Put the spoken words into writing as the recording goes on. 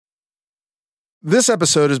This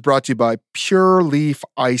episode is brought to you by Pure Leaf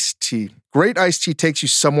Iced Tea. Great iced tea takes you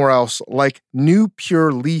somewhere else, like new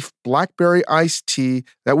Pure Leaf Blackberry Iced Tea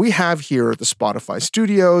that we have here at the Spotify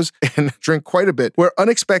studios and drink quite a bit, where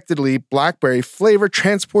unexpectedly blackberry flavor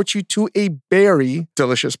transports you to a berry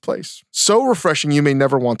delicious place. So refreshing you may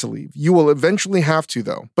never want to leave. You will eventually have to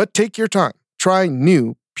though, but take your time. Try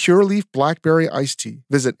new Pure Leaf Blackberry Iced Tea.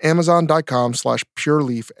 Visit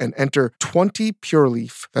Amazon.com/PureLeaf and enter 20 Pure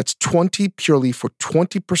Leaf. That's 20 Pure Leaf for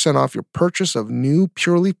 20% off your purchase of new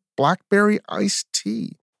Pure Leaf Blackberry Iced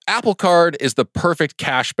Tea. Apple Card is the perfect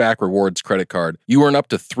cashback rewards credit card. You earn up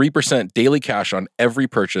to 3% daily cash on every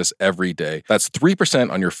purchase every day. That's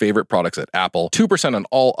 3% on your favorite products at Apple, 2% on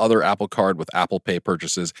all other Apple Card with Apple Pay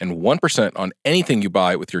purchases, and 1% on anything you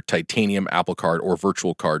buy with your titanium Apple Card or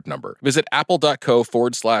virtual card number. Visit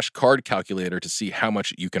apple.co/card calculator to see how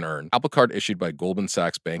much you can earn. Apple Card issued by Goldman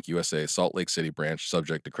Sachs Bank USA, Salt Lake City branch,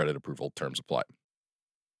 subject to credit approval. Terms apply.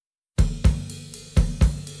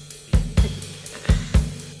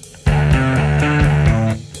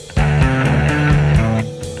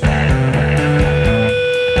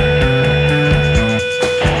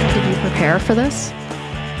 For this?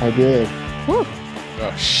 I did. Whew.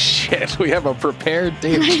 Oh shit, we have a prepared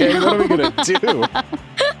Dave Chang. What are we gonna do?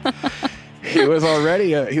 He was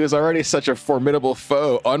already such a formidable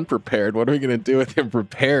foe unprepared. What are we gonna do with him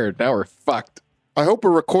prepared? Now we're fucked. I hope we're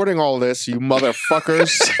recording all this, you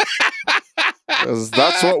motherfuckers. Because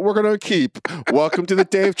that's what we're gonna keep. Welcome to the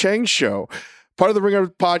Dave Chang Show. Part of the Ringer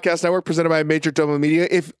Podcast Network, presented by Major Domo Media.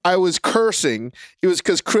 If I was cursing, it was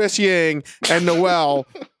because Chris Yang and Noel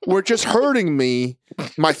were just hurting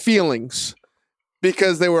my feelings,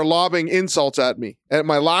 because they were lobbing insults at me at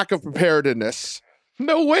my lack of preparedness.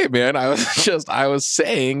 No way, man. I was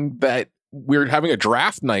saying that we're having a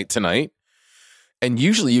draft night tonight, and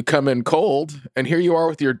usually you come in cold, and here you are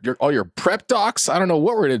with all your prep docs. I don't know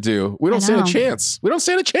what we're gonna do. We don't stand a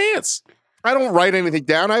chance. I don't write anything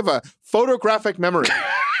down. I have a photographic memory.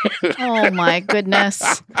 Oh my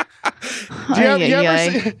goodness.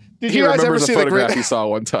 Did you guys ever see the photograph you saw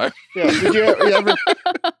one time? Yeah.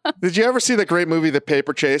 Did you ever see the great movie The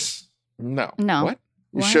Paper Chase? No. What?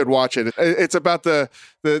 You should watch it. It's about the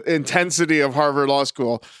intensity of Harvard Law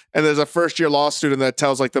School. And there's a first-year law student that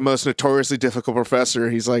tells like the most notoriously difficult professor,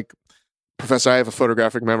 he's like, "Professor, I have a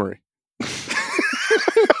photographic memory."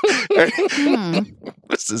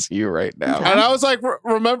 This is you right now. And I was like,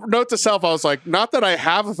 remember, note to self, I was like, not that I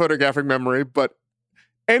have a photographic memory, but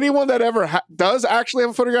anyone that ever does actually have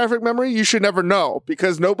a photographic memory, you should never know,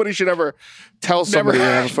 because nobody should ever tell somebody they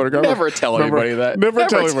have a photographic memory. Never tell anybody that. Never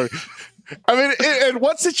tell anybody. I mean, in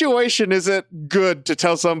what situation is it good to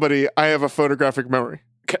tell somebody I have a photographic memory?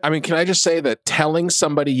 I mean, can I just say that telling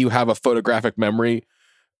somebody you have a photographic memory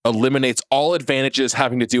eliminates all advantages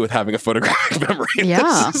having to do with having a photographic memory.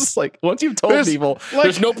 Yeah. This is like, once you've told people,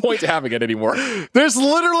 there's no point to having it anymore. There's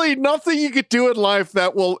literally nothing you could do in life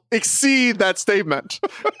that will exceed that statement.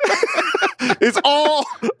 It's all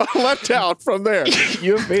left out from there.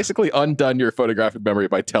 You have basically undone your photographic memory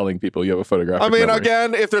by telling people you have a photographic memory.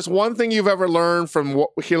 Again, if there's one thing you've ever learned from what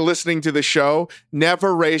you're listening to the show,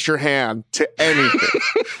 never raise your hand to anything.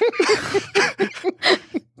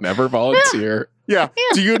 Never volunteer. Yeah.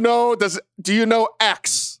 Do you know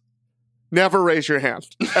X? Never raise your hand.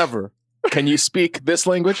 Ever. Can you speak this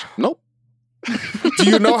language? Nope. Do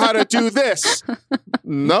you know how to do this?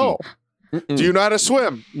 No. Mm-mm. Do you know how to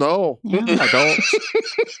swim? No. I don't.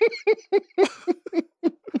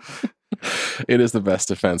 It is the best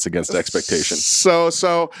defense against expectation.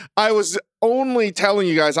 So I was only telling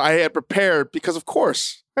you guys I had prepared because, of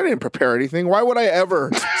course, I didn't prepare anything. Why would I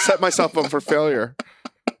ever set myself up for failure?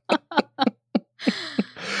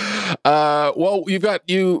 Well,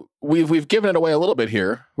 we've given it away a little bit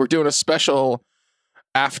here. We're doing a special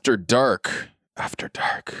after dark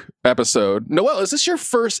episode. Noel, is this your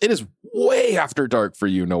first? It is way after dark for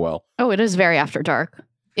you, Noel. Oh, it is very after dark.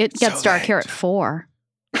 It gets dark here at 4.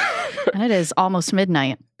 And it is almost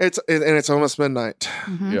midnight. It's almost midnight.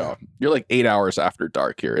 Mm-hmm. Yeah. You're like 8 hours after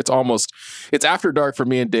dark here. It's after dark for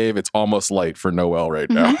me and Dave. It's almost light for Noel right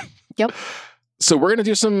now. Yep. So we're going to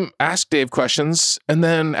do some Ask Dave questions. And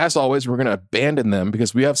then, as always, we're going to abandon them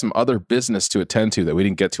because we have some other business to attend to that we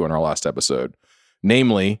didn't get to in our last episode.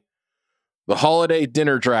 Namely, the holiday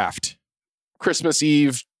dinner draft. Christmas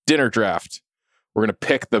Eve dinner draft. We're going to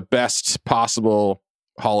pick the best possible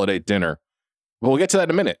holiday dinner. Well, we'll get to that in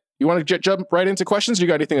a minute. You want to jump right into questions? Or you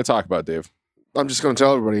got anything to talk about, Dave? I'm just going to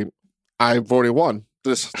tell everybody I've already won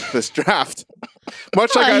this draft.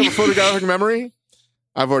 Much like I have a photographic memory,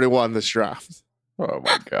 I've already won this draft. Oh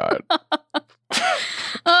my God.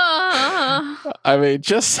 I mean,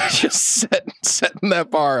 just setting Setting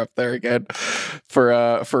that bar up there again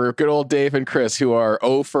for good old Dave and Chris, who are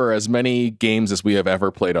 0 for as many games as we have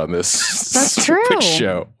ever played on this That's true.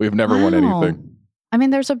 show. We've never won anything. I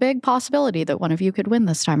mean, there's a big possibility that one of you could win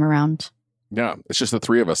this time around. Yeah, it's just the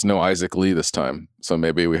three of us. No Isaac Lee this time. So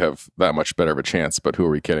maybe we have that much better of a chance, but who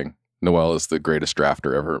are we kidding? Noel is the greatest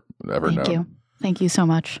drafter ever known. Thank you. Thank you so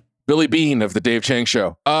much. Billy Bean of the Dave Chang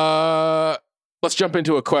Show. Let's jump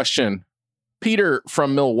into a question. Peter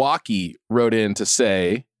from Milwaukee wrote in to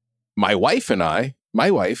say, my wife and I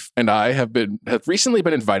have recently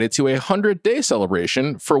been invited to a 100-day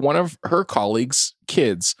celebration for one of her colleagues'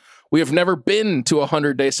 kids. We have never been to a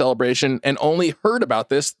 100-day celebration and only heard about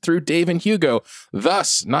this through Dave and Hugo,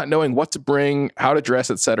 thus not knowing what to bring, how to dress,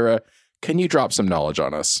 etc. Can you drop some knowledge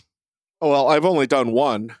on us? Well, I've only done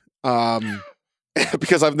one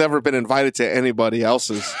because I've never been invited to anybody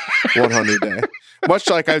else's 100 day. Much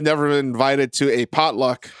like I've never been invited to a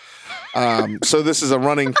potluck. So this is a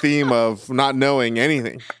running theme of not knowing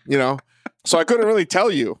anything, you know? So I couldn't really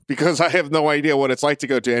tell you because I have no idea what it's like to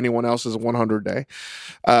go to anyone else's 100 day.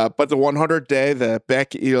 But the 100 day, the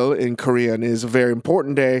Baek-il in Korean, is a very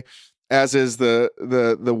important day, as is the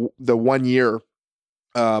 1 year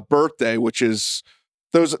birthday, which is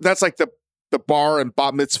that's like the bar and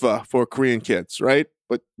bat mitzvah for Korean kids, right?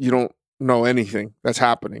 But you don't know anything that's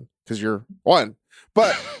happening because you're one.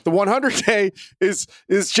 But the 100 day is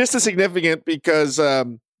just as significant because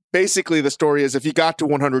basically the story is if you got to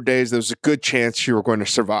 100 days, there's a good chance you were going to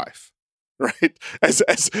survive, right? As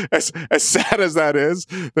sad as that is,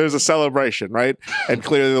 there's a celebration, right? And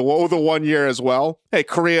clearly the 1 year as well. Hey,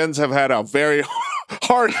 Koreans have had a very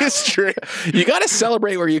hard history. You got to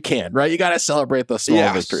celebrate where you can, right? You got to celebrate the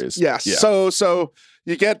small victories. Yes. Yeah. So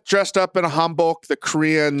you get dressed up in a hanbok, the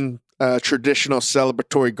Korean traditional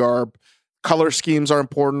celebratory garb. Color schemes are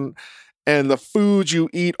important, and the foods you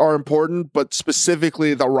eat are important, but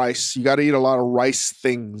specifically the rice. You got to eat a lot of rice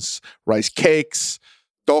things, rice cakes,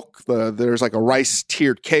 dok. There's like a rice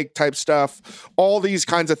tiered cake type stuff. All these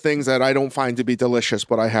kinds of things that I don't find to be delicious,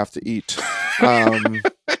 but I have to eat.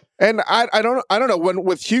 And I don't know when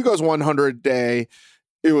with Hugo's 100 day,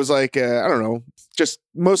 it was like I don't know, just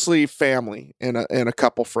mostly family and a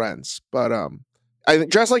couple friends. But I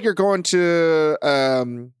dress like you're going to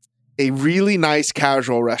a really nice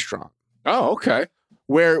casual restaurant. Oh, okay.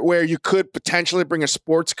 Where you could potentially bring a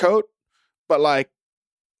sports coat, but like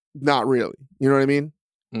not really. You know what I mean?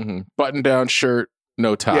 Mm-hmm. Button down shirt,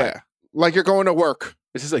 no tie. Yeah, like you're going to work.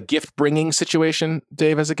 Is this a gift bringing situation,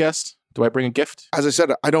 Dave, as a guest? Do I bring a gift? As I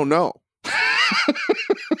said, I don't know.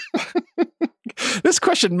 This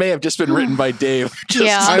question may have just been written by Dave.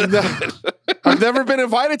 I've never been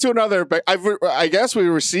invited to another, but I guess we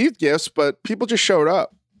received gifts, but people just showed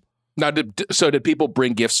up. Now, did people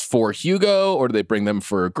bring gifts for Hugo, or did they bring them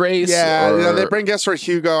for Grace? Yeah, they bring gifts for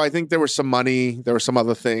Hugo. I think there was some money. There were some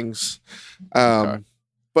other things. Okay.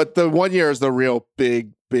 But the 1 year is the real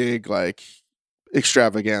big like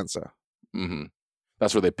extravaganza. Mm-hmm.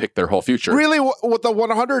 That's where they pick their whole future. Really, what the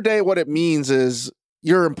 100 day, what it means is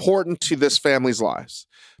you're important to this family's lives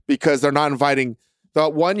because they're not inviting. The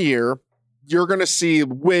 1 year, you're going to see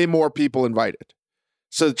way more people invited.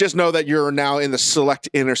 So just know that you're now in the select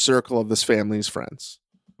inner circle of this family's friends.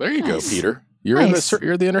 There you go, Peter. You're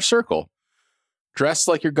you're the inner circle. Dress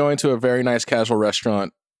like you're going to a very nice casual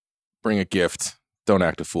restaurant. Bring a gift. Don't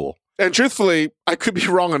act a fool. And truthfully, I could be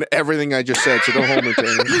wrong on everything I just said, so don't hold me to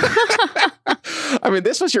it. I mean,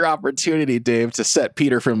 this was your opportunity, Dave, to set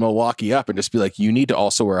Peter from Milwaukee up and just be like, you need to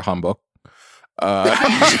also wear a hanbok.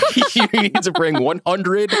 You need to bring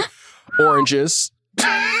 100 oranges.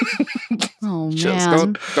 Oh, just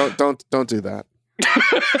man. Don't do that.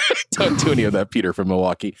 Don't do any of that, Peter from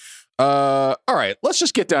Milwaukee. All right, let's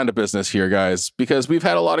just get down to business here, guys, because we've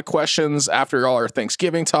had a lot of questions after all our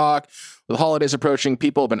Thanksgiving talk. With the holidays approaching,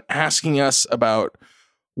 people have been asking us about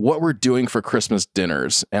what we're doing for Christmas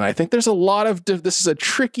dinners. And I think there's a lot of, this is a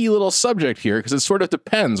tricky little subject here because it sort of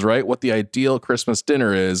depends, right? What the ideal Christmas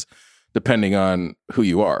dinner is, depending on who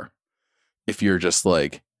you are. If you're just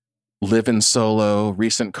like living solo,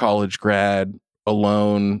 recent college grad,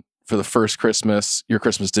 alone for the first Christmas, your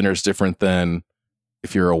Christmas dinner is different than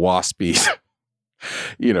if you're a waspy,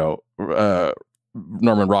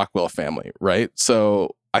 Norman Rockwell family, right?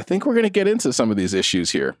 So I think we're going to get into some of these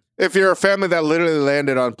issues here. If you're a family that literally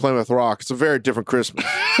landed on Plymouth Rock, it's a very different Christmas.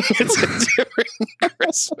 It's a different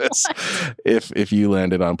Christmas if you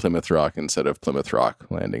landed on Plymouth Rock instead of Plymouth Rock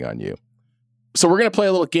landing on you. So we're going to play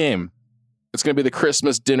a little game. It's going to be the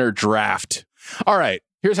Christmas dinner draft. All right,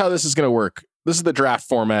 here's how this is going to work. This is the draft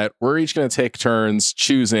format. We're each going to take turns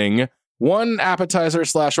choosing one appetizer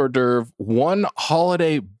 / hors d'oeuvre, one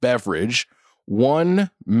holiday beverage, 1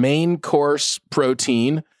 main course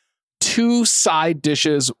protein, 2 side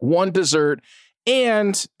dishes, 1 dessert,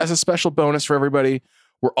 and as a special bonus for everybody,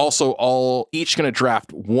 we're also all each going to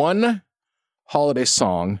draft 1 holiday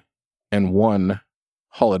song and 1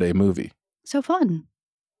 holiday movie. So fun.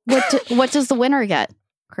 What does the winner get,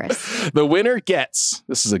 Chris? The winner gets,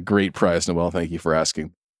 this is a great prize, Noelle. Thank you for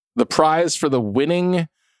asking. The prize for the winning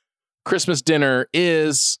Christmas dinner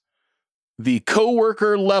is the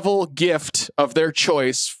coworker level gift of their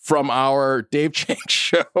choice from our Dave Chang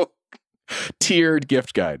Show tiered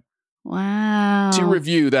gift guide. Wow. To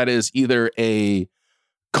review, that is either a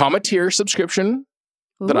Cometeer subscription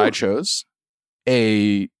that I chose,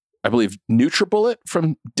 I believe, NutriBullet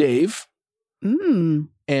from Dave.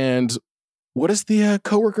 And what is the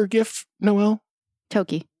coworker gift, Noelle?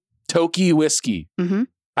 Toki whiskey. Mm-hmm.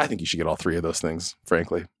 I think you should get all 3 of those things,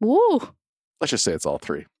 frankly. Ooh. Let's just say it's all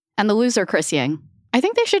 3. And the loser, Chris Yang. I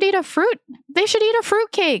think they should eat a fruit. They should eat a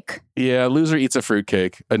fruit cake. Yeah, loser eats a fruit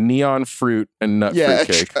cake, a neon fruit and nut fruit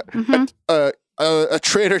cake. A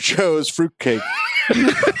Trader Joe's fruit cake.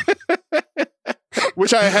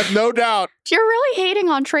 Which I have no doubt. You're really hating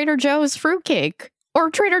on Trader Joe's fruitcake or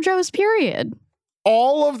Trader Joe's period.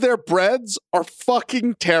 All of their breads are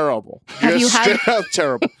fucking terrible. Have you had straight out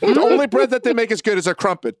terrible? The only bread that they make as good is a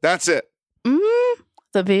crumpet. That's it.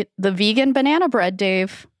 The vegan banana bread,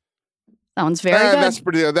 Dave. That one's very good. That's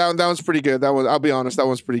pretty. That one's pretty good. That one, I'll be honest, that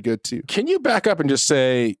one's pretty good too. Can you back up and just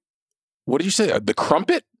say, what did you say? The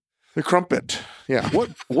crumpet? The crumpet. Yeah. What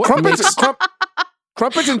Crumpets?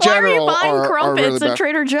 Crumpets in general Why are you buying crumpets really at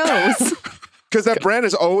Trader Joe's? Because that brand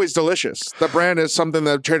is always delicious. That brand is something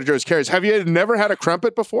that Trader Joe's carries. Have you never had a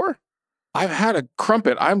crumpet before? I've had a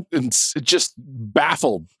crumpet. I'm just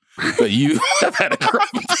baffled that you have had a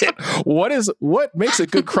crumpet. What makes a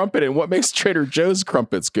good crumpet and what makes Trader Joe's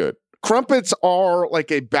crumpets good? Crumpets are like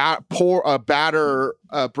a batter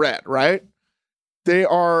bread, right? They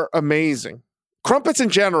are amazing. Crumpets in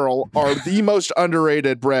general are the most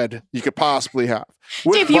underrated bread you could possibly have.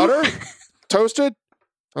 With butter, toasted,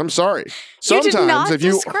 I'm sorry. Sometimes you did not if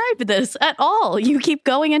you describe this at all. You keep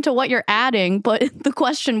going into what you're adding, but the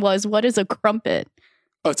question was, what is a crumpet?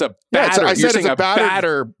 Oh, it's a batter. I said it's a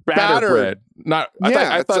batter bread.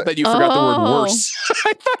 I thought that you forgot the word worse.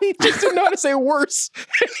 I thought he just didn't know how to say worse.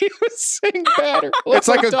 He was saying batter. It's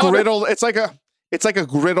like a griddled. It's like a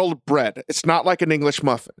griddled bread. It's not like an English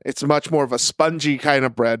muffin. It's much more of a spongy kind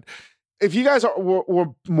of bread. If you guys were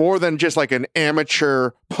more than just like an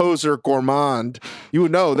amateur poser gourmand, you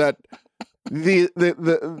would know that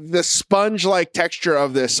the sponge-like texture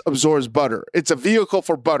of this absorbs butter. It's a vehicle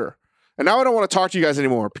for butter. And now I don't want to talk to you guys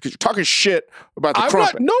anymore because you're talking shit about the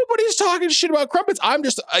crumpet. Nobody's talking shit about crumpets.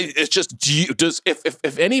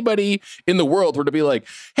 If anybody in the world were to be like,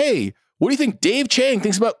 hey, what do you think Dave Chang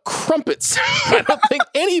thinks about crumpets? I don't think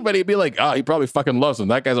anybody would be like, oh, he probably fucking loves them.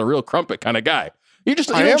 That guy's a real crumpet kind of guy. I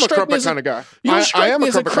am a crumpet kind of guy. I am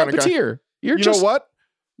a crumpet kind of guy. You know what?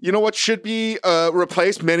 You know what should be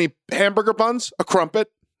replaced many hamburger buns? A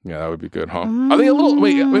crumpet. Yeah, that would be good, huh? Are they a little?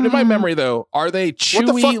 Wait, in my memory though, are they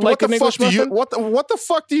chewy like an English muffin? What the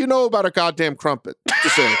fuck do you know about a goddamn crumpet?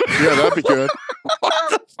 Just saying. Yeah, that'd be good. What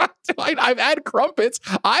the fuck? I've had crumpets.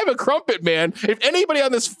 I'm a crumpet man. If anybody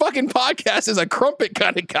on this fucking podcast is a crumpet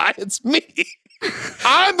kind of guy, it's me.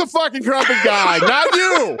 I'm the fucking crumpet guy, not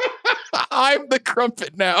you. I'm the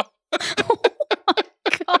crumpet now. Oh my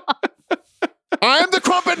God. I'm the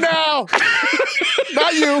crumpet now,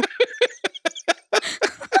 not you.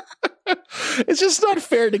 It's just not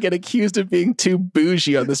fair to get accused of being too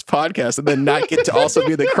bougie on this podcast and then not get to also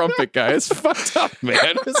be the crumpet guy. It's fucked up,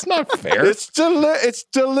 man. It's not fair. It's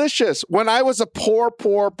delicious. When I was a poor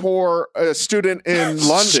student in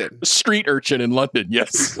London. Street urchin in London,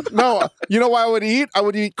 yes. No, you know what I would eat? I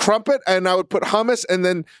would eat crumpet and I would put hummus, and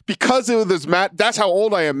then because it was that's how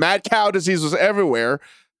old I am. Mad cow disease was everywhere.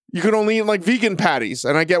 You could only eat like vegan patties,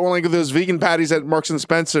 and I get one of those vegan patties at Marks and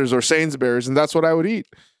Spencer's or Sainsbury's, and that's what I would eat.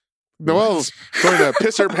 Noelle's going to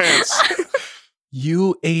piss her pants.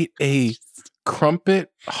 You ate a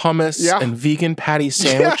crumpet, hummus, and vegan patty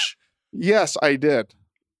sandwich? Yeah. Yes, I did.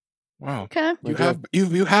 Wow. Okay.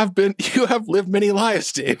 You have lived many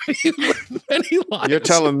lives, Dave. You've lived many lives. You're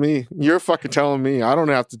telling me. You're fucking telling me. I don't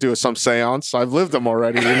have to do some seance. I've lived them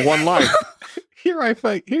already in one life. Here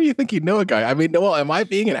you think you know a guy. I mean, Noelle, am I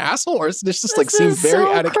being an asshole, or is this just like seems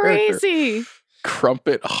very out of character?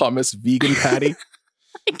 Crumpet, hummus, vegan patty.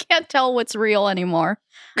 I can't tell what's real anymore.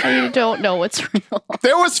 I don't know what's real.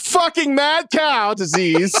 There was fucking mad cow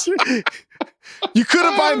disease. You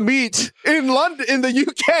couldn't buy meat in London, in the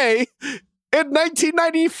UK, in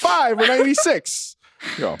 1995 or 96.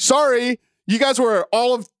 Yeah. Sorry, you guys were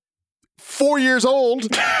all of 4 years old.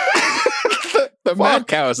 The Mad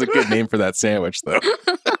Cow is a good name for that sandwich, though.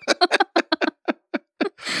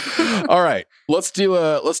 All right, let's do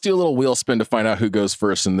a little wheel spin to find out who goes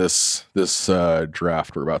first in this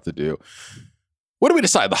draft we're about to do. What do we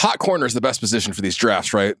decide? The hot corner is the best position for these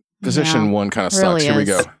drafts, right? Position one kind of sucks. Really Here we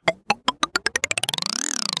go.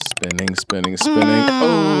 Spinning.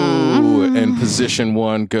 Oh, and position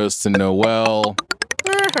one goes to Noel.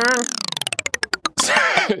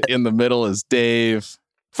 In the middle is Dave.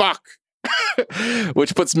 Fuck.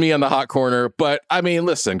 Which puts me on the hot corner. But I mean,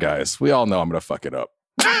 listen, guys, we all know I'm going to fuck it up.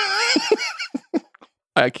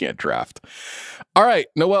 I can't draft. All right,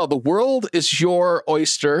 Noel, the world is your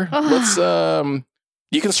oyster. Let's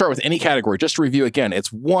you can start with any category. Just to review again,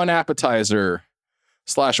 it's one appetizer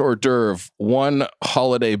 / hors d'oeuvre, one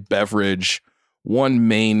holiday beverage, one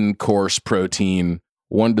main course protein,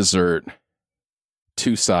 one dessert,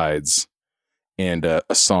 two sides, and a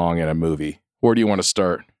song and a movie. Where do you want to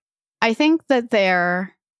start? I think that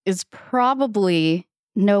there is probably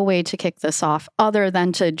no way to kick this off other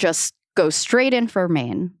than to just go straight in for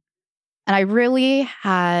main. And I really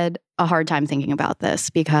had a hard time thinking about this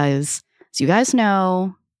because, as you guys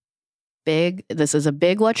know, this is a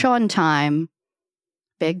big lechon time,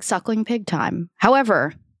 big suckling pig time.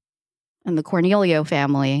 However, in the Cornelio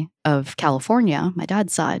family of California, my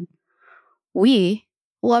dad's side, we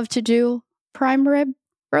love to do prime rib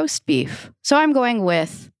roast beef. So I'm going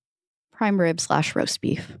with prime rib / roast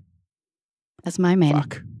beef as my main.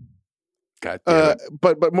 Fuck. God damn it.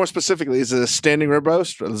 But more specifically, is it a standing rib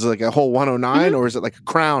roast? Or is it like a whole 109 or is it like a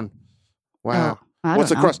crown? Wow. What's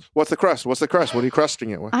the crust? What's the crust? What are you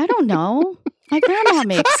crusting it with? I don't know. My grandma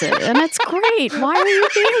makes it, and it's great. Why are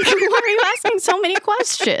you asking so many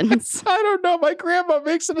questions? I don't know. My grandma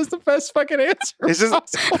makes it as the best fucking answer. Is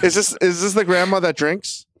this the grandma that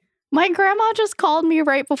drinks? My grandma just called me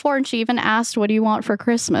right before, and she even asked, "What do you want for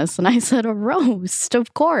Christmas?" And I said, "A roast,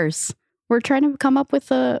 of course." We're trying to come up with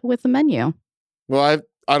a menu. Well,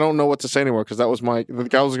 I don't know what to say anymore because that was going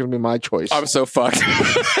to be my choice. I'm so fucked.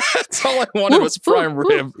 That's all I wanted was prime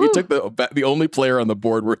rib. You took the only player on the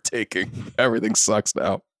board we're taking. Everything sucks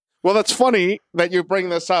now. Well, that's funny that you bring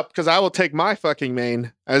this up because I will take my fucking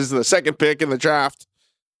main as the second pick in the draft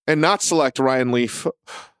and not select Ryan Leaf.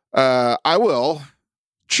 I will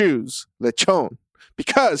choose lechon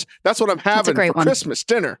because that's what I'm having for Christmas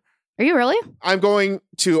dinner. Are you really? I'm going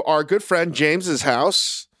to our good friend James's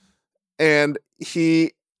house, and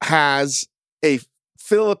he has a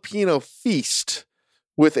Filipino feast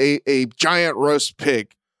with a giant roast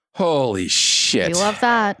pig. Holy shit. We love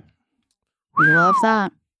that. We love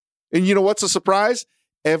that. And you know what's a surprise?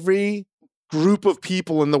 Every group of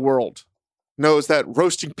people in the world knows that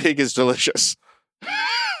roasting pig is delicious.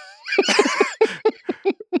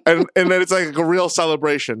 and then it's like a real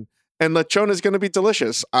celebration. And lechon is going to be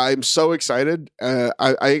delicious. I'm so excited.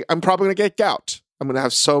 I'm probably going to get gout. I'm going to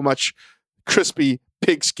have so much crispy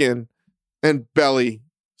pig skin and belly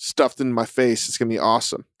stuffed in my face. It's going to be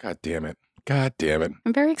awesome. God damn it.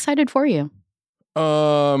 I'm very excited for you. What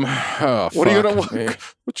are you going to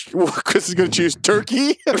want? Chris is going to choose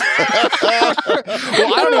turkey? Well,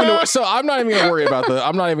 I don't even know. So I'm not even going to worry about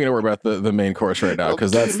the main course right now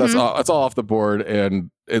because that's all off the board, and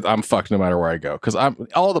I'm fucked no matter where I go because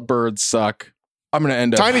all the birds suck. I'm going to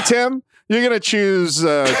end up Tiny Tim. You're going to choose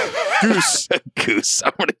goose. Goose.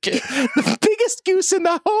 I'm going to get the biggest goose in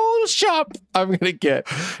the whole shop. I'm going to get.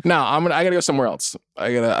 Now I got to go somewhere else. I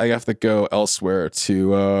have to go elsewhere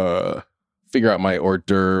to figure out my hors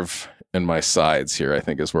d'oeuvre and my sides here, I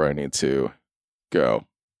think is where I need to go.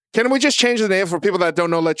 Can we just change the name for people that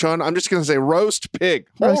don't know lechon? I'm just going to say roast pig.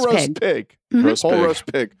 Whole roast pig. Mm-hmm. Roast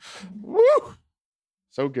pig. Woo!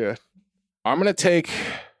 So good. I'm going to take,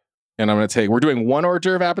 we're doing one hors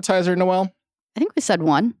d'oeuvre appetizer, Noel? I think we said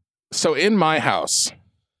one. So in my house,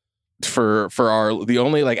 for the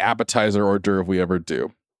only like appetizer hors d'oeuvre we ever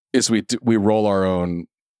do is we roll our own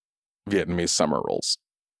Vietnamese summer rolls.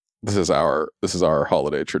 This is our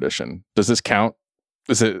holiday tradition. Does this count?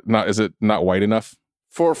 Is it not white enough?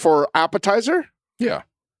 For appetizer? Yeah.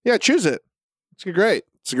 Yeah, choose it. It's great.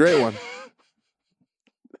 It's a great one.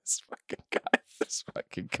 This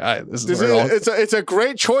fucking guy. It's a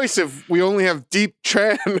great choice if we only have Deep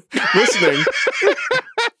Tran listening.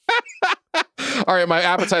 All right, my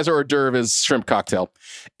appetizer hors d'oeuvre is shrimp cocktail.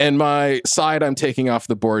 And my side I'm taking off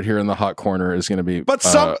the board here in the hot corner is going to be... But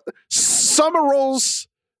summer rolls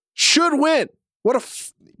should win. But,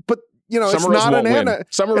 it's not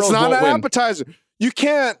an appetizer. You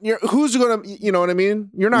can't... who's going to... You know what I mean?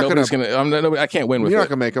 You're not going to... I can't win with it. You're not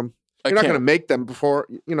going to make them. You're not going to make them before...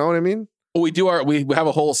 You know what I mean? We have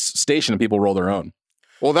a whole station and people roll their own.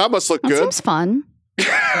 Well, that must look That good. seems fun.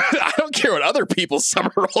 I don't care what other people's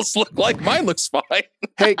summer rolls look like. Mine looks fine.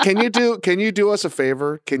 Hey, can you do us a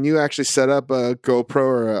favor? Can you actually set up a GoPro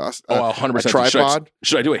or a 100%. tripod?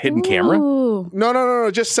 Should I do a hidden camera? Ooh. No.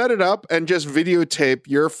 Just set it up and just videotape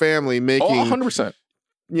your family making. 100%.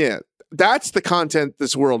 Yeah, that's the content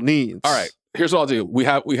this world needs. All right. Here's what I'll do. We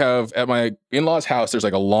have at my in-laws' house, there's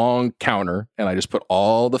like a long counter, and I just put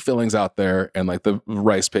all the fillings out there and like the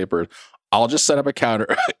rice paper. I'll just set up a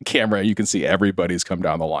camera, and you can see everybody's come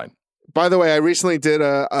down the line. By the way, I recently did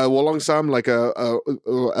a wolong sam, like a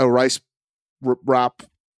rice wrap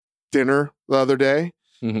dinner the other day,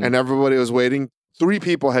 and everybody was waiting. 3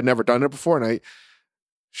 people had never done it before, and I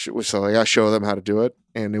show them how to do it,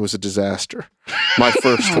 and it was a disaster. My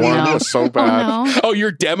first one was so bad. Oh,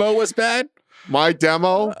 your demo was bad? My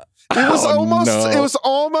demo. It was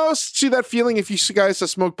almost to that feeling if you guys have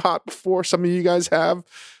smoked pot before, some of you guys have,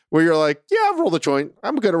 where you're like, yeah, I've rolled a joint.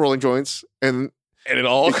 I'm good at rolling joints. And it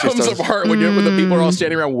all comes apart when the people are all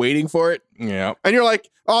standing around waiting for it. Yeah. And you're like,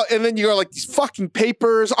 oh, and then you're like, these fucking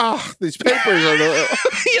papers. These papers are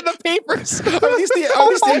the papers. Are these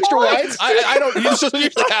the extra wides? I don't. This doesn't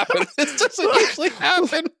usually happen. This doesn't usually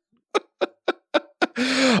happen.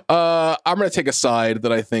 I'm going to take a side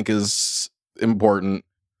that I think is important.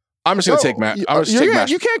 I'm just going to take Matt.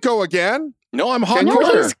 You can't go again. No, I'm hot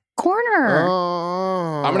corner.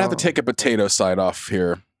 I'm going to have to take a potato side off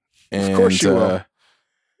here. And, of course you will.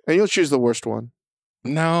 And you'll choose the worst one.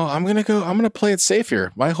 No, I'm going to play it safe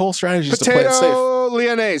here. My whole strategy is to play it safe. Potato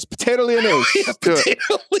lyonnaise. Potato lyonnaise.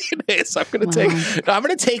 I'm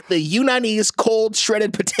going to take the Yunanese cold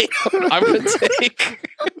shredded potato. I'm going to take...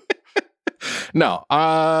 No,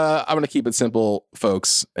 I'm going to keep it simple,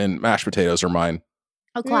 folks, and mashed potatoes are mine.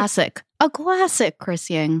 A classic, Chris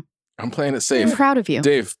Ying. I'm playing it safe. I'm proud of you.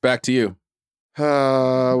 Dave, back to you.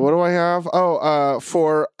 What do I have?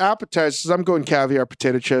 For appetizers, I'm going caviar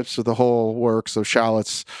potato chips with the whole works of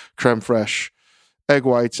shallots, creme fraiche, egg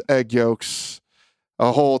whites, egg yolks,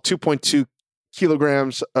 a whole 2.2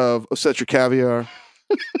 kilograms of Osetra caviar.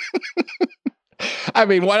 I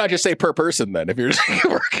mean, why not just say per person then? If you're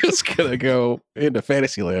just gonna go into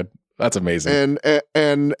Fantasyland, that's amazing.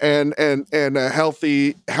 And a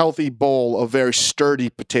healthy bowl of very sturdy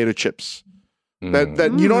potato chips.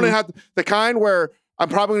 That you don't have the kind where I'm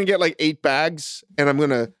probably gonna get like 8 bags, and I'm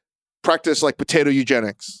gonna practice like potato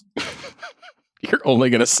eugenics. You're only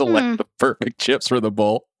gonna select the perfect chips for the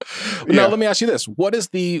bowl. Yeah. Now, let me ask you this: what is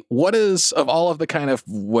of all of the kind of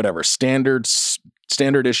whatever standard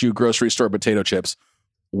issue grocery store potato chips,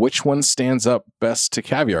 which one stands up best to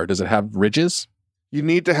caviar? Does it have ridges? You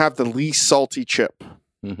need to have the least salty chip.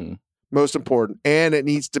 Mm-hmm. Most important. And it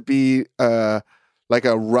needs to be like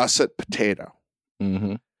a russet potato.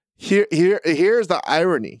 Mm-hmm. Here's the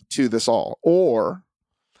irony to this all.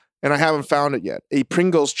 And I haven't found it yet, a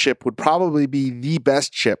Pringles chip would probably be the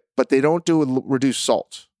best chip, but they don't do with reduced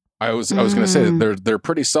salt. I was going to say they're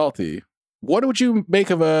pretty salty. What would you make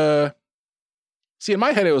of a... See, in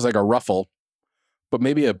my head, it was like a ruffle, but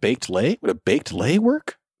maybe a baked lay? Would a baked lay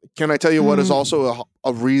work? Can I tell you what is also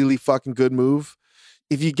a really fucking good move?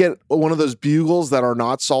 If you get one of those bugles that are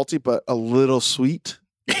not salty, but a little sweet.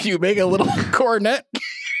 You make a little cornet?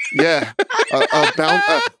 Yeah. Like a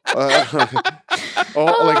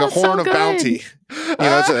horn of bounty. You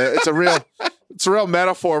know, it's a real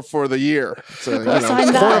metaphor for the year. It's a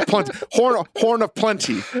horn of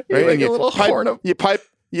plenty. Right? And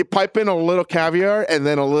you pipe in a little caviar and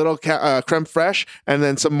then a little creme fraiche and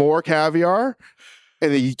then some more caviar,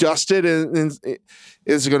 and then you dust it, and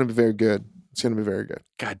it's going to be very good. It's going to be very good.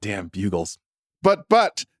 Goddamn bugles. But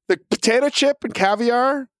the potato chip and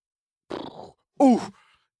caviar, ooh,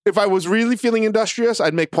 if I was really feeling industrious,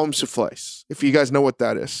 I'd make pomme soufflés, if you guys know what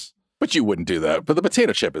that is. But you wouldn't do that. But the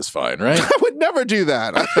potato chip is fine, right? I would never do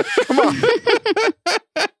that. Come on.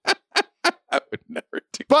 I would never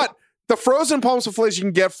do But the frozen pomme soufflés you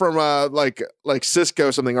can get from like Cisco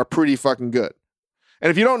or something are pretty fucking good. And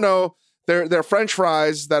if you don't know, they're French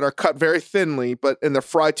fries that are cut very thinly, and they're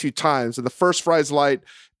fried 2 times. And the first fry is light,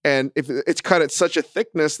 and if it's cut at such a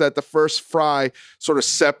thickness that the first fry sort of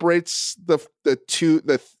separates the two,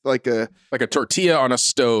 like a tortilla on a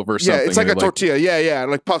stove or something. Yeah, it's like a tortilla. Yeah,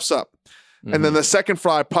 and like puffs up. Mm-hmm. And then the second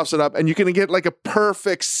fry puffs it up, and you can get like a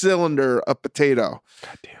perfect cylinder of potato.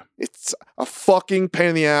 Goddamn. It's a fucking pain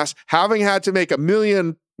in the ass. Having had to make 1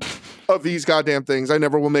 million of these goddamn things, I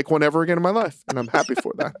never will make one ever again in my life, and I'm happy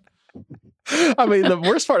for that. I mean, the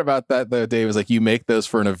worst part about that, though, Dave, is like you make those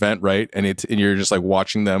for an event, right? And you're just like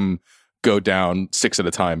watching them go down 6 at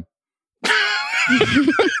a time.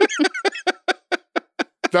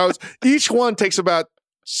 Each one takes about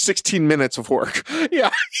 16 minutes of work.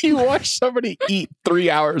 Yeah, you watch somebody eat 3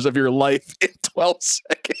 hours of your life in 12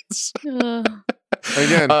 seconds.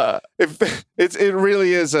 Again, if it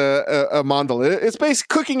really is a mandala. It's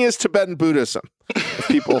basically cooking is Tibetan Buddhism.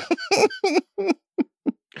 People.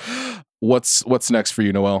 What's next for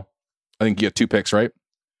you, Noelle? I think you have 2 picks, right?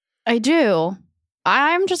 I do.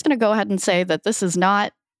 I'm just going to go ahead and say that this is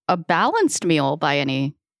not a balanced meal by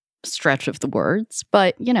any stretch of the words,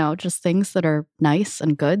 but, just things that are nice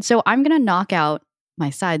and good. So I'm going to knock out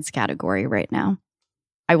my sides category right now.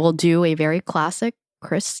 I will do a very classic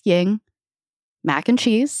Chris Ying mac and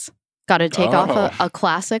cheese. Got to take off a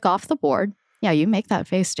classic off the board. Yeah, you make that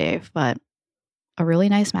face, Dave, but a really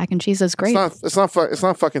nice mac and cheese is great. It's not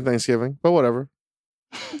fucking Thanksgiving, but whatever.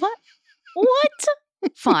 What?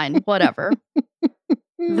 Fine, whatever.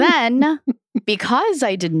 Then, because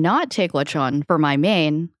I did not take lechon for my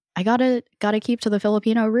main, I gotta keep to the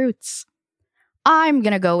Filipino roots. I'm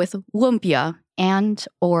gonna go with lumpia and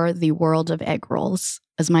or the world of egg rolls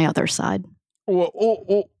as my other side.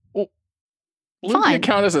 Lumpia Fine.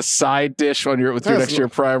 count as a side dish with your next year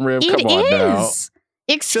prime rib? Come on now.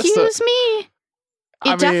 Excuse me.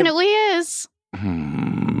 It definitely is.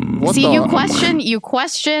 See, you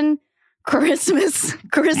question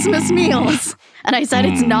Christmas meals, and I said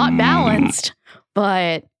it's not balanced,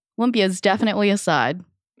 but lumpia is definitely a side.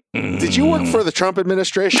 Did you work for the Trump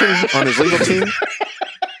administration on his legal team?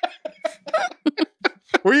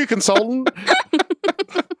 Were you a consultant?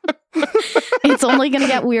 It's only going to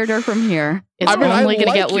get weirder from here. It's only going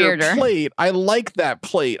to get weirder. Plate. I like that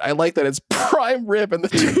plate. I like that it's prime rib and the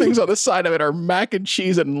 2 things on the side of it are mac and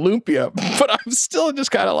cheese and lumpia. But I'm still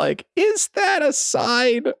just kind of like, is that a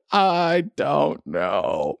side? I don't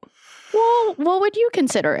know. Well, what would you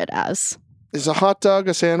consider it as? Is a hot dog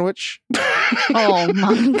a sandwich? Oh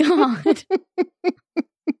my God.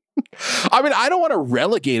 I mean, I don't want to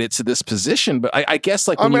relegate it to this position, but I guess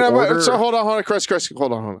like when so hold on, Chris,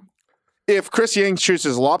 hold on. If Chris Yang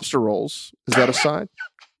chooses lobster rolls, is that a side?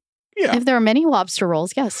 Yeah. If there are many lobster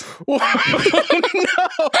rolls, yes. Well,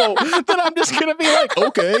 no, then I'm just going to be like,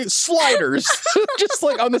 okay, sliders. Just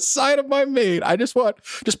like on the side of my main. I just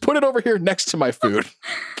put it over here next to my food.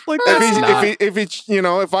 Like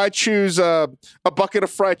if I choose a bucket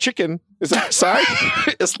of fried chicken, is that a side?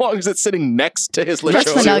 As long as it's sitting next to his lechon.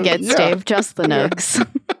 Just the nuggets, Dave. Just the nugs.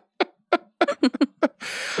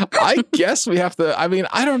 I guess we have to. I mean,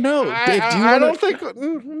 I don't know. Dave, do you I don't think.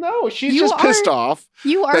 No, she's just pissed off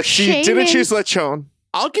that she didn't choose lechon.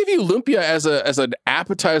 I'll give you lumpia as an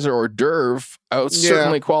appetizer or d'oeuvre. I would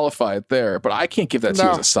certainly qualify it there, but I can't give that to you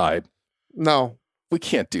as a side. No, we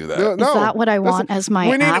can't do that. No. Is that what I want as my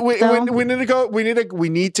app, though? We need to go. We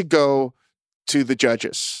need to go to the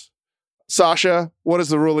judges. Sasha, what is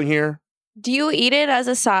the ruling here? Do you eat it as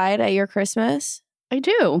a side at your Christmas? I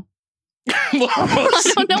do.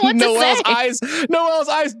 I don't know what to say. Noelle's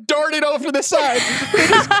eyes darted over to the side. They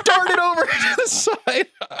just darted over to the side.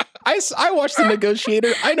 I watched The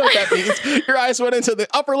Negotiator. I know what that means. Your eyes went into the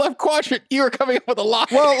upper left quadrant. You were coming up with a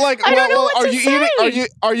lot. Are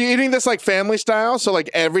you eating this like family style? So like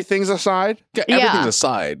everything's a side? Yeah, everything's a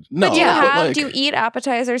side. No, but do you eat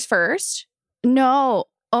appetizers first? No.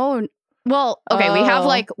 Oh, well,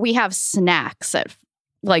 okay. We have snacks at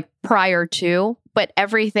prior to, but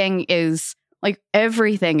everything is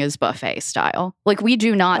buffet style. Like we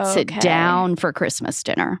do not sit down for Christmas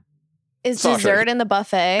dinner. Is dessert in the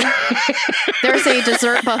buffet? There's a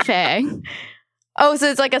dessert buffet. Oh,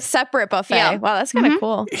 so it's like a separate buffet. Yeah. Wow, that's kind of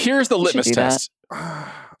cool. Here's the litmus test.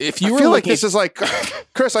 If you feel like this is like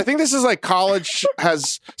Chris, I think this is like college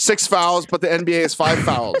has 6 fouls, but the NBA has 5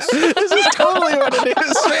 fouls. This is totally what it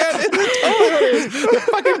is, man. This is totally what it is. The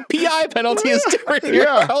fucking PI penalty is different here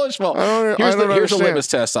at college ball. Here's the litmus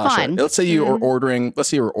test, Sasha. Fine. Let's say you are ordering. Let's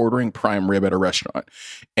say you were ordering prime rib at a restaurant,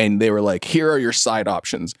 and they were like, "Here are your side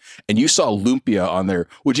options," and you saw lumpia on there.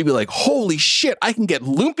 Would you be like, "Holy shit, I can get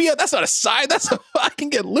lumpia? That's not a side. I can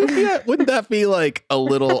get lumpia." Wouldn't that be like a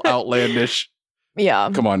little outlandish? Yeah.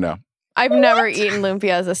 Come on now. I've never eaten lumpia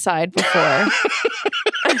as a side before. I'm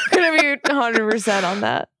going to be 100% on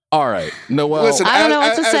that. All right. Noelle. Listen, I don't know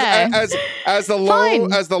what to say. As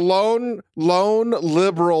the lone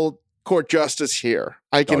liberal court justice here,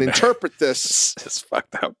 I can interpret this. It's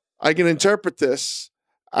fucked up. I can interpret this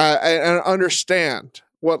and understand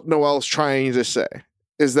what Noelle's trying to say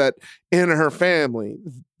is that in her family,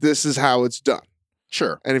 this is how it's done.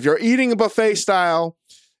 Sure. And if you're eating a buffet style,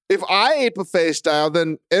 if I ate buffet style,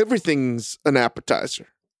 then everything's an appetizer.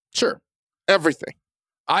 Sure. Everything.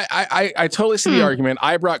 I totally see the argument.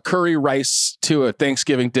 I brought curry rice to a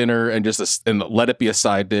Thanksgiving dinner and let it be a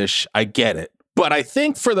side dish. I get it. But I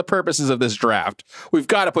think for the purposes of this draft, we've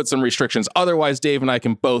got to put some restrictions. Otherwise, Dave and I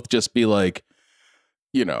can both just be like,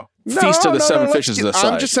 feast of the seven fishes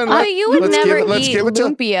aside. I'm just saying, You would never let's eat give it to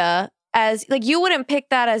lumpia as like you wouldn't pick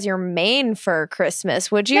that as your main for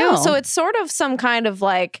Christmas, would you? No. So it's sort of some kind of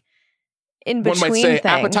like in between One might say thing.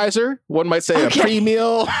 appetizer. One might say a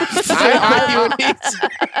pre-meal.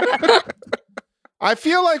 I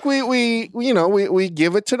feel like we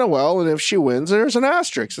give it to Noelle, and if she wins, there's an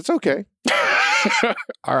asterisk. It's okay.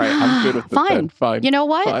 All right, I'm good with it. Fine. Then. Fine. You know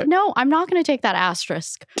what? Fine. No, I'm not going to take that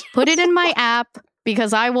asterisk. Put it in my app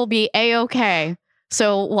because I will be A-okay.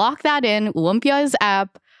 So lock that in. Lumpia's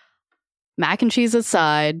app. Mac and cheese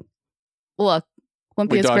aside. Look, We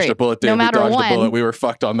Lumpia's dodged great. a bullet, Dave. No matter we dodged when. a bullet. We were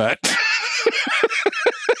fucked on that.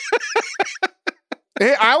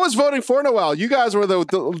 Hey, I was voting for Noelle. You guys were the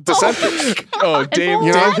dissenters. Oh, Dave,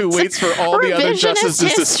 What? who waits for all the other Revisionist justices to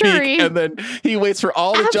history. speak, and then he waits for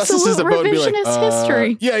all the justices to Absolute vote and be like, revisionist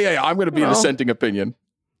history. yeah, I'm going to be a Well. dissenting opinion.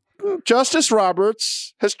 Justice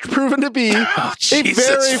Roberts has proven to be Oh, a Jesus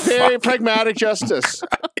very, very fucking pragmatic justice.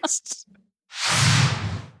 Christ.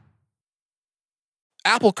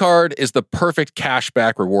 Apple Card is the perfect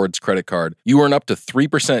cashback rewards credit card. You earn up to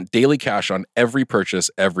 3% daily cash on every purchase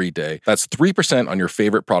every day. That's 3% on your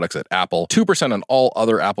favorite products at Apple, 2% on all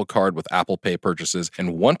other Apple Card with Apple Pay purchases,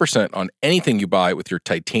 and 1% on anything you buy with your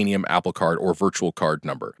titanium Apple Card or virtual card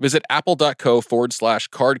number. Visit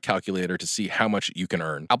apple.co/card calculator to see how much you can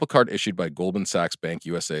earn. Apple Card issued by Goldman Sachs Bank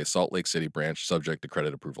USA, Salt Lake City branch, subject to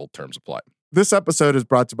credit approval. Terms apply. This episode is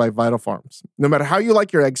brought to you by Vital Farms. No matter how you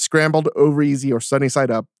like your eggs, scrambled, over easy, or sunny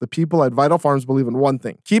side up, the people at Vital Farms believe in one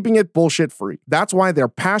thing: keeping it bullshit free. That's why their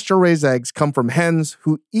pasture-raised eggs come from hens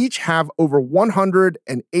who each have over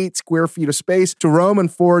 108 square feet of space to roam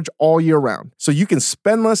and forage all year round. So you can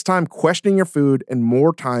spend less time questioning your food and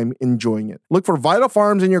more time enjoying it. Look for Vital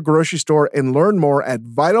Farms in your grocery store and learn more at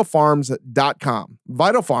vitalfarms.com.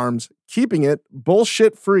 Vital Farms, keeping it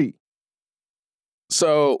bullshit free.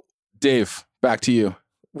 So, Dave, back to you.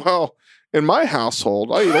 Well, in my household,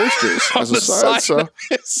 I eat oysters as a side, so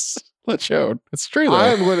It's Lechon. It's true, though.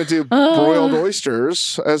 I'm going to do broiled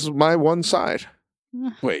oysters as my one side.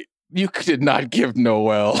 Wait, you did not give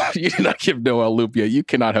Noelle. You did not give Noelle lumpia. You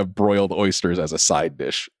cannot have broiled oysters as a side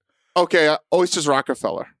dish. Okay, oysters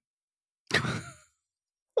Rockefeller.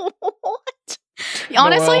 What?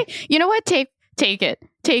 Honestly, you know what? Take it.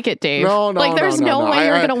 Take it, Dave. No, like there's no way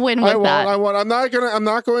you're gonna win with that. I won't. I'm not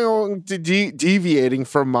going on deviating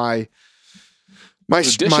from my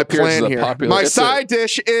dish my appears as plan a here. popular- My it's side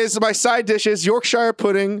dish is Yorkshire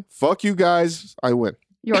pudding. Fuck you guys. I win.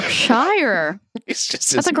 Yorkshire. It's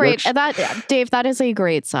just That's a great Dave, that is a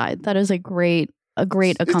great side. That is a great It's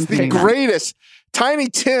the accompaniment. greatest. Tiny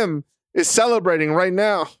Tim is celebrating right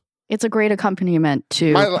now. It's a great accompaniment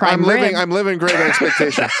to prime rib. I'm living great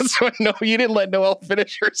expectations. That's what, no, you didn't let Noelle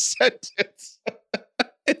finish her sentence.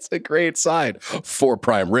 It's a great side for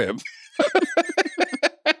prime rib.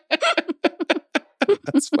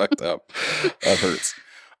 That's fucked up. That hurts.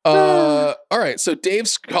 All right. So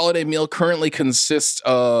Dave's holiday meal currently consists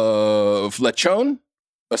of lechon,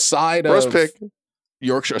 a side Roast of pig.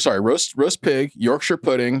 roast pig, Yorkshire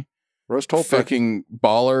pudding, Roast whole pig. fucking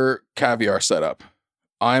baller caviar setup.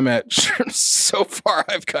 I'm at so far.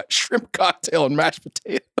 I've got shrimp cocktail and mashed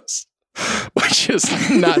potatoes, which is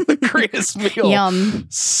not the greatest meal Yum.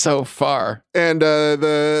 so far. And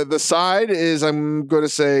the side is, I'm going to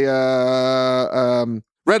say,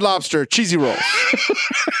 Red Lobster cheesy rolls.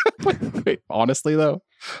 Wait, honestly though,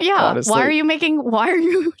 Yeah. Honestly. Why are you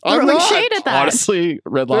I'm throwing not. shade at that? honestly,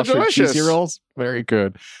 Red Lobster delicious. cheesy rolls, very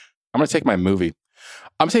good. I'm gonna take my movie.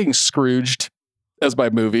 I'm taking Scrooged as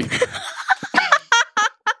my movie.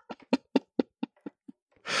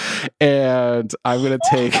 And I'm gonna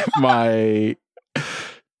take my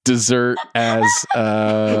dessert as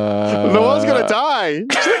Noelle's gonna die.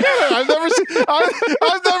 I've never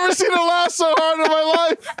seen her laugh so hard in my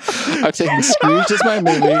life. I'm taking Scrooge as my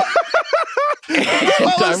movie. And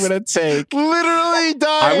I'm gonna take. Literally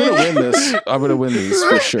dying. I'm gonna win this. I'm gonna win these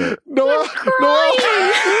for sure. Noelle,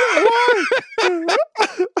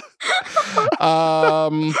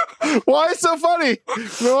 why is it so funny?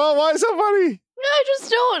 Noelle, why is it so funny? I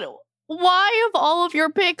just don't. Why of all of your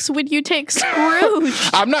picks would you take Scrooge?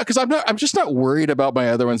 I'm just not worried about my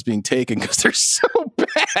other ones being taken because they're so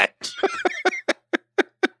bad.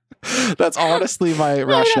 That's honestly my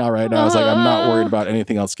rationale right now. Is like I'm not worried about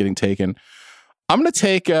anything else getting taken. I'm gonna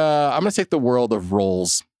take the world of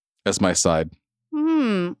rolls as my side.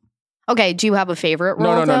 Okay, do you have a favorite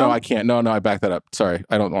roll? No, I can't. No, I back that up. Sorry,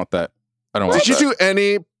 I don't want that. I don't want Did you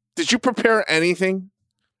that. Did you prepare anything?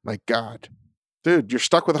 My God. Dude, you're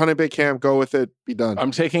stuck with Honey Baked Ham. Go with it. Be done.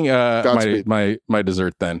 I'm taking Godspeed. my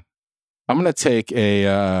dessert then. I'm gonna take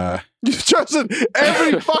a. You've chosen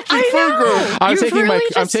every fucking I food know. group. I'm You've taking really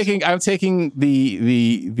I'm just- taking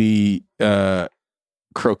the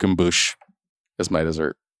croquembouche as my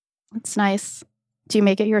dessert. It's nice. Do you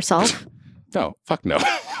make it yourself? No, fuck no.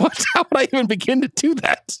 What? How would I even begin to do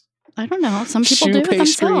that? I don't know. Some people Choux do it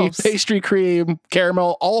pastry, themselves. pastry cream,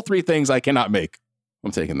 caramel, all three things I cannot make.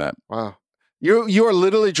 I'm taking that. Wow. You are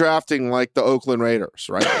literally drafting like the Oakland Raiders,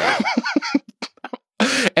 right?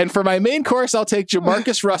 And for my main course, I'll take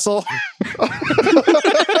Jamarcus Russell.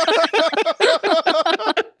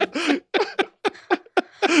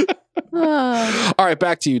 All right,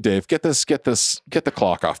 back to you, Dave. Get the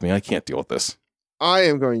clock off me. I can't deal with this. I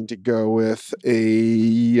am going to go with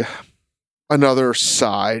another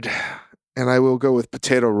side, and I will go with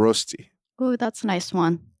potato roasty. Oh, that's a nice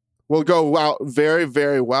one. Will go out very,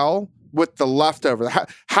 very well with the leftover.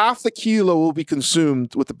 Half the kilo will be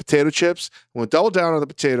consumed with the potato chips. We'll double down on the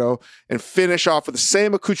potato and finish off with the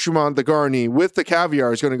same accoutrement, the garni with the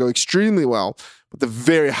caviar is going to go extremely well with the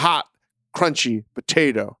very hot, crunchy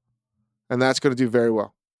potato. And that's going to do very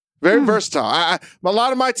well. Very versatile. A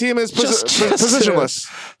lot of my team is positionless.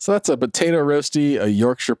 So that's a potato roasty, a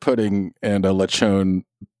Yorkshire pudding, and a lechon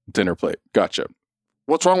dinner plate. Gotcha.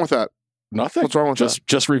 What's wrong with that? Nothing. What's wrong with that?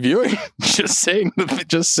 Just reviewing. just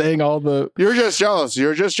saying all the. You're just jealous.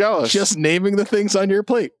 You're just jealous. Just naming the things on your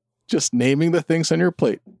plate. Just naming the things on your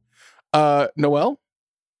plate. Noelle?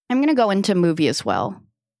 I'm going to go into movie as well.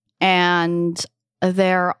 And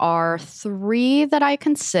there are 3 that I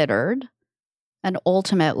considered and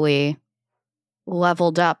ultimately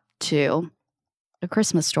leveled up to A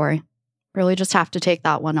Christmas Story. Really just have to take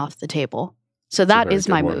that one off the table. So that very is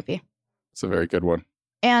my good one. movie. It's a very good one.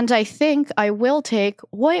 And I think I will take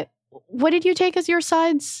what did you take as your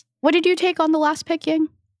sides? What did you take on the last picking?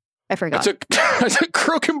 I forgot. I took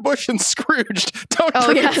Croquembouche and Scrooged. Don't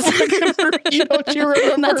Oh, yes. don't you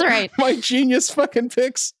remember? That's right. My genius fucking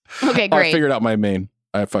picks. Okay, Oh, I great. figured out my main.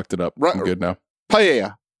 I fucked it up. Right. I'm good now.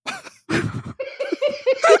 Paella.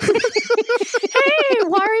 Hey,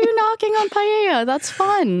 why are you knocking on paella? That's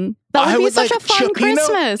fun. That I would be would such like a fun Cioppino.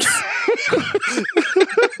 Christmas.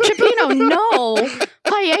 Cioppino, no.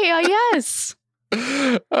 Paella, yes.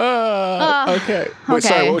 Okay. Wait,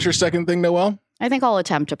 sorry, okay. what was your second thing, Noelle? I think I'll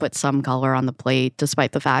attempt to put some color on the plate,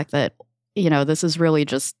 despite the fact that, this is really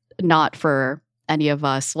just not for any of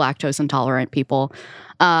us lactose intolerant people.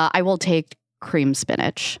 I will take cream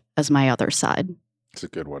spinach as my other side. It's a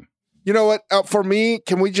good one. You know what? For me,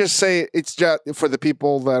 can we just say it's just for the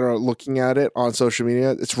people that are looking at it on social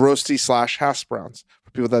media? It's roasty / hash browns. For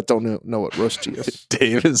people that don't know what roasty is.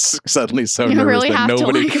 Dave is suddenly so You nervous really that have to,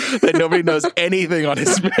 nobody like- that nobody knows anything on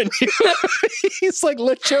his menu. He's like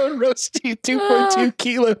lechon roasty, 2.2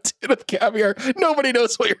 kilo tin of caviar. Nobody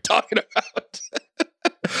knows what you're talking about.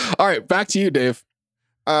 All right, back to you, Dave.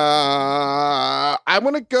 I'm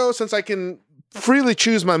gonna go, since I can freely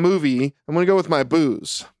choose my movie, I'm gonna go with my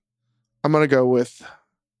booze. I'm gonna go with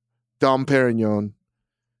Dom Perignon.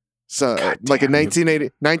 So like a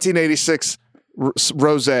 1986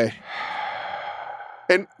 rosé.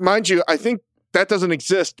 And mind you, I think that doesn't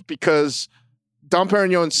exist because Dom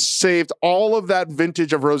Perignon saved all of that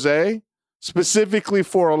vintage of rosé specifically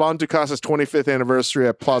for Alain Ducasse's 25th anniversary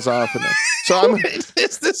at Plaza Alpina. So I'm What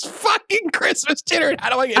is this fucking Christmas dinner? How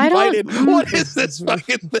do I get I don't- invited? What is this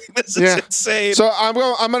fucking thing? This is Yeah. insane. So I'm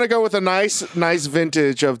gonna go with a nice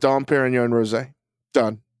vintage of Dom Perignon rosé.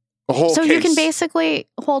 Done. A whole So case. you can basically,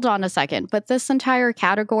 hold on a second, but this entire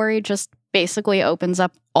category just basically opens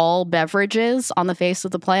up all beverages on the face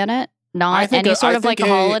of the planet, not any sort of like a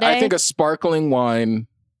holiday. I think a sparkling wine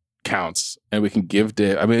counts, and we can give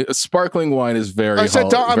Dave. I mean, a sparkling wine is very. I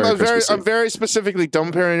said I'm Christmassy. very specifically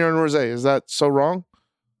Dom Perignon rosé. Is that so wrong?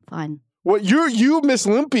 Fine. What you Miss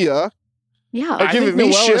Olympia? Yeah. Are I giving think me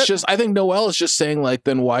Noelle shit? is just. I think Noelle is just saying like,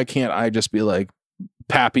 then why can't I just be like,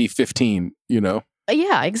 Pappy 15? You know,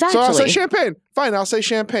 Yeah, exactly. So I'll say champagne. Fine, I'll say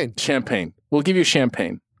champagne. champagne. We'll give you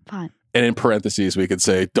champagne. Fine. And in parentheses, we could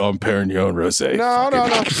say Dom Perignon rosé. No.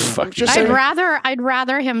 Fucking Just say say- I'd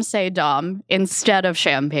rather him say Dom instead of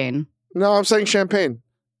champagne. No, I'm saying champagne.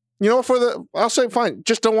 You know, I'll say fine.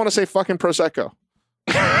 Just don't want to say fucking prosecco.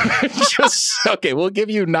 just okay. We'll give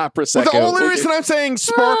you not prosecco. But the only We'll reason I'm saying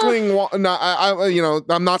sparkling wine,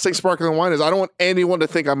 I'm not saying sparkling wine is I don't want anyone to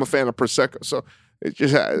think I'm a fan of prosecco. So it's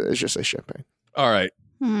just a champagne. All right.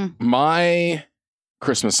 Hmm. My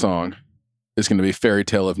Christmas song is going to be Fairy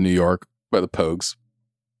Tale of New York by the Pogues.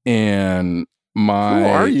 And my. Who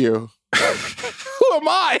are you? Who am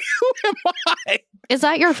I? Who am I? Is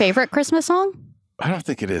that your favorite Christmas song? I don't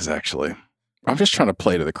think it is, actually. I'm just trying to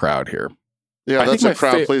play to the crowd here. Yeah, that's a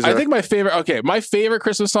crowd pleaser. I think my favorite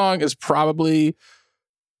Christmas song is probably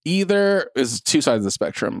is two sides of the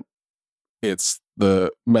spectrum. It's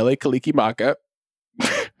the Mele Kalikimaka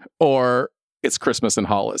or it's Christmas in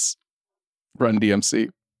Hollis. Run DMC.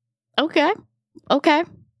 Okay.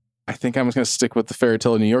 I think I'm just going to stick with the Fairy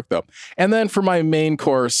Tale of New York, though. And then for my main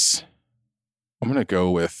course, I'm going to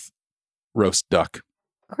go with roast duck.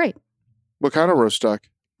 Great. What kind of roast duck?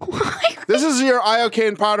 Why? This is your IOK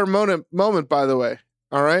and Potter moment, by the way.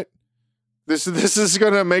 All right? This is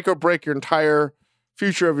going to make or break your entire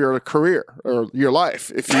future of your career or your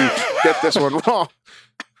life if you get this one wrong.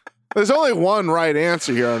 There's only one right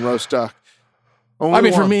answer here on roast duck.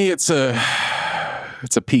 Only for one. me, it's a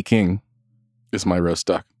Peking is my roast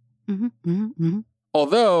duck.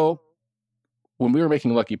 Although, when we were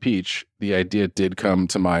making Lucky Peach, the idea did come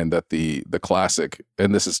to mind that the classic,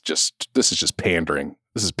 and this is just pandering.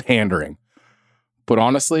 This is pandering. But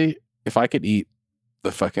honestly, if I could eat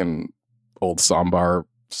the fucking old sambar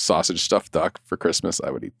sausage stuffed duck for Christmas,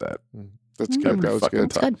 I would eat that. That's good. That was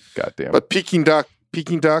good. Goddamn. But Peking duck,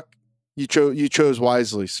 you chose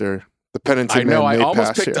wisely, sir. The penitent I know. man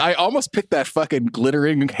I almost picked that fucking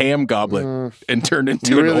glittering ham goblet and turned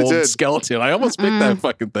into an old skeleton. I almost picked that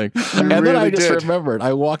fucking thing, and then I just remembered.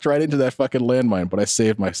 I walked right into that fucking landmine, but I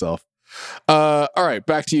saved myself. All right,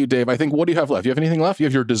 back to you, Dave. I think, what do you have left? You have anything left? You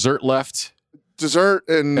have your dessert left. Dessert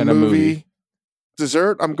and a movie.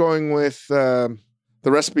 Dessert. I'm going with the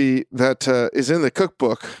recipe that is in the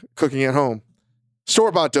cookbook, Cooking at Home.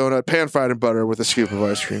 Store-bought donut, pan-fried in butter with a scoop of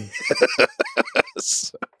ice cream.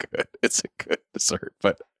 So good. It's a good dessert,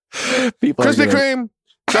 but people Krispy Kreme,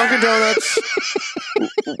 Dunkin' Donuts,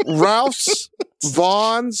 Ralph's,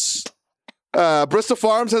 Vaughn's, Bristol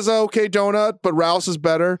Farms has an okay donut, but Ralph's is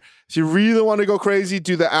better. If you really want to go crazy,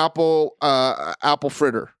 do the apple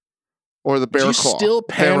fritter or the bear claw. You still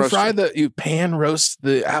pan roast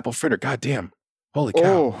the apple fritter? God damn! Holy cow!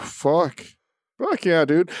 Oh fuck yeah,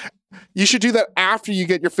 dude! You should do that after you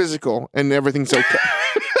get your physical and everything's okay.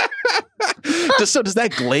 Does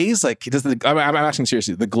that glaze, like, I'm asking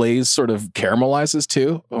seriously, the glaze sort of caramelizes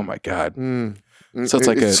too? Oh my God. So it's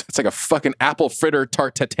like a fucking apple fritter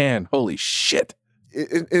tarte tatin. Holy shit.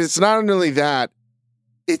 It's not only that,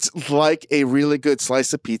 it's like a really good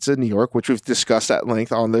slice of pizza in New York, which we've discussed at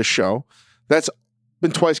length on this show, that's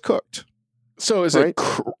been twice cooked. So is it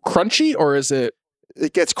crunchy or is it?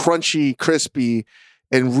 It gets crunchy, crispy,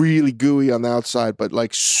 and really gooey on the outside, but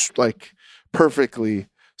like perfectly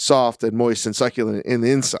soft and moist and succulent in the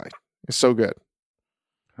inside. It's so good.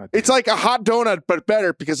 It's like a hot donut, but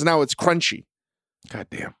better because now it's crunchy. God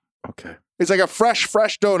damn. Okay. It's like a fresh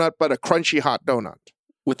donut, but a crunchy hot donut.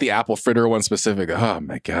 With the apple fritter one specific. Oh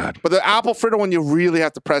my God. But the apple fritter one, you really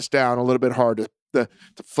have to press down a little bit hard to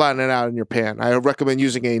flatten it out in your pan. I recommend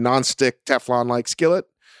using a non-stick Teflon-like skillet,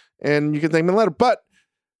 and you can thank me later. But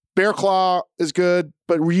bear claw is good,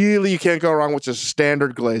 but really you can't go wrong with just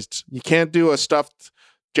standard glazed. You can't do a stuffed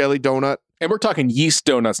jelly donut. And we're talking yeast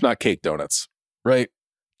donuts, not cake donuts, right?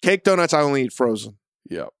 Cake donuts, I only eat frozen.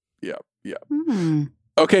 Yep.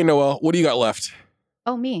 Okay, Noelle, what do you got left?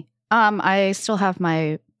 Oh, me. I still have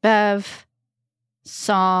my Bev,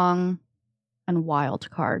 song, and wild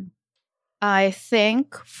card. I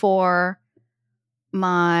think for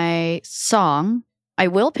my song, I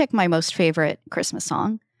will pick my most favorite Christmas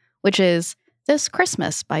song, which is This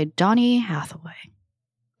Christmas by Donny Hathaway.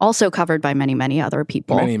 Also covered by many, many other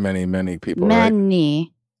people. Many people, Many.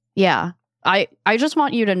 Right? Yeah. I just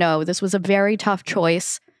want you to know this was a very tough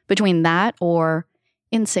choice between that or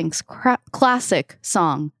NSYNC's classic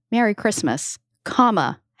song, Merry Christmas,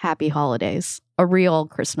 Happy Holidays, a real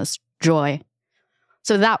Christmas joy.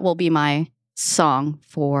 So that will be my song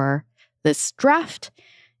for this draft.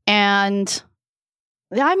 And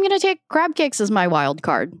I'm going to take crab cakes as my wild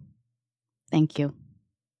card. Thank you.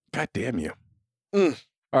 God damn you. All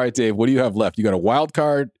right, Dave, what do you have left? You got a wild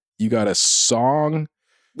card. You got a song.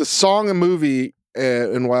 The song and movie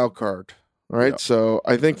and wild card. All right. Yep. So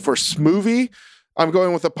I think for movie, I'm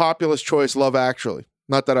going with a populist choice, Love Actually.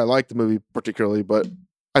 Not that I like the movie particularly, but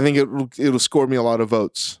I think it'll score me a lot of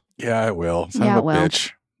votes. Yeah, it will. Son of a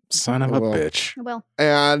bitch. Son of a bitch. Well.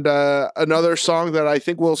 And another song that I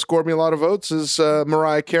think will score me a lot of votes is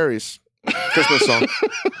Mariah Carey's Christmas song.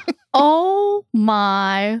 Oh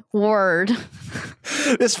my word.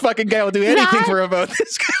 This fucking guy will do anything for a vote.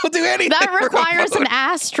 This guy will do anything. That requires an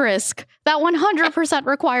asterisk. That 100%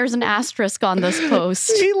 requires an asterisk on this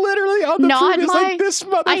post. He literally on the proof is like, this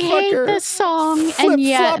motherfucker. I hate this song, and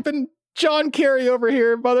yet flopping John Kerry over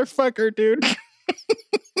here, motherfucker, dude.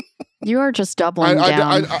 You are just doubling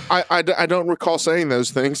down. I don't recall saying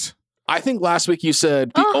those things. I think last week you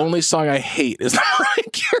said the only song I hate is the Mariah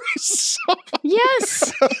Carey song.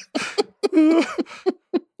 Yes. Fine.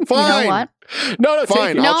 You know what? No,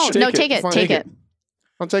 Fine. take it. Take it.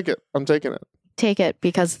 I'll take it. I'm taking it. Take it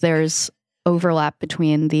because there's overlap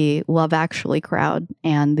between the Love Actually crowd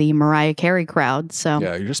and the Mariah Carey crowd. So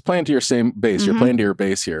Yeah, you're just playing to your same base. You're playing to your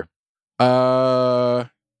base here.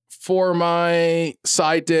 For my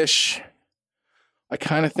side dish, I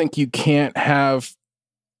kind of think you can't have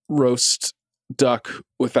roast duck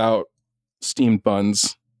without steamed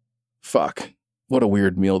buns. Fuck. What a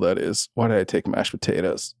weird meal that is. Why did I take mashed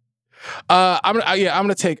potatoes? I'm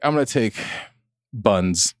gonna take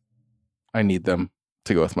buns. I need them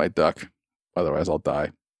to go with my duck. Otherwise I'll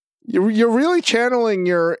die. You're really channeling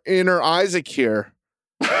your inner Isaac here.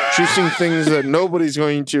 Choosing things that nobody's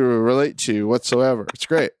going to relate to whatsoever. It's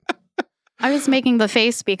great. I was making the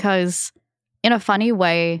face because in a funny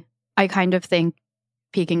way, I kind of think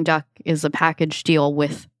Peking duck is a package deal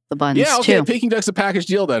with the buns Yeah, okay. too. Peking duck's a package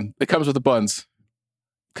deal then. It comes with the buns.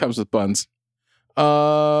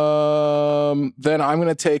 Then I'm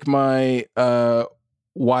gonna take my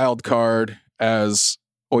wild card as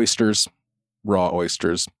oysters, raw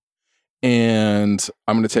oysters. And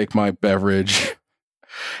I'm gonna take my beverage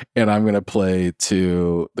and I'm gonna play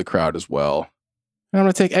to the crowd as well. And I'm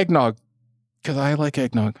gonna take eggnog. Because I like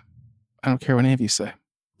eggnog. I don't care what any of you say.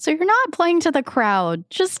 So you're not playing to the crowd.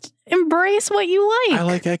 Just embrace what you like. I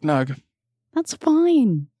like eggnog. That's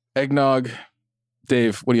fine. Eggnog.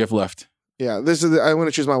 Dave, what do you have left? Yeah, I'm going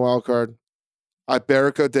to choose my wild card.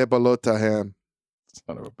 Iberico de Bolota ham.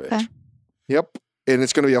 Son of a bitch. Okay. Yep. And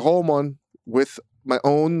it's going to be a whole one with my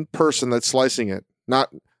own person that's slicing it.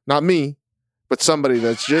 Not me, but somebody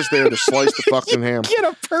that's just there to slice the fucking ham. You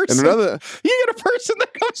get a person. And another, You get a person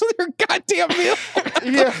that comes with your goddamn meal.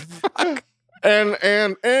 yeah. And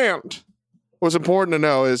what's important to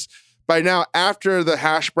know is by now, after the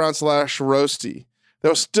hash brown / roasty,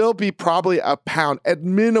 there'll still be probably a pound, at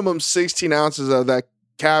minimum 16 ounces of that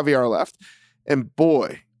caviar left. And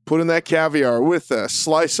boy, putting that caviar with a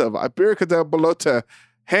slice of Iberico de Bolota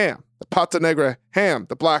ham, the pata negra ham,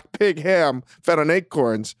 the black pig ham fed on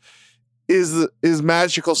acorns, is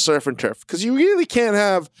magical surf and turf. Because you really can't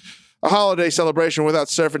have a holiday celebration without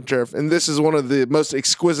surf and turf. And this is one of the most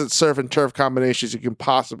exquisite surf and turf combinations you can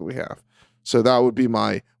possibly have. So that would be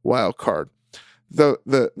my wild card. The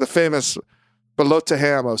famous Bolota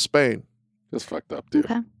ham of Spain. Just fucked up, dude.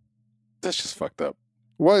 Okay. That's just fucked up.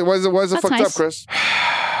 Why is it That's fucked nice. up, Chris?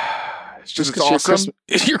 It's just It's because awesome.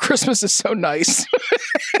 your Christmas is so nice.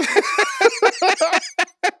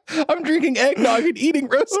 I'm drinking eggnog and eating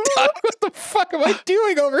roast duck. What the fuck am I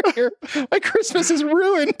doing over here? My Christmas is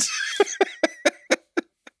ruined.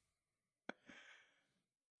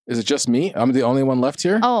 Is it just me? I'm the only one left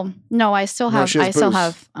here? Oh, no, I still No, have she has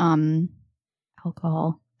booze.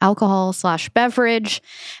 alcohol / beverage,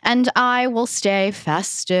 and I will stay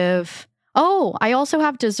festive. Oh, I also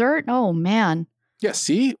have dessert. Oh man. Yeah,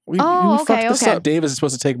 see? You Oh, fucked okay, this okay. up. Dave is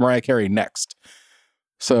supposed to take Mariah Carey next.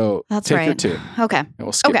 So That's take right. your two. Okay. And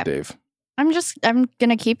we'll skip Okay. Dave. I'm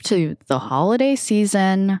gonna keep to the holiday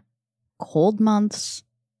season, cold months,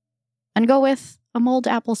 and go with a mulled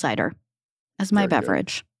apple cider as my Very good.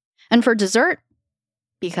 beverage. And for dessert,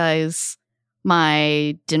 because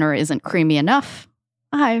my dinner isn't creamy enough,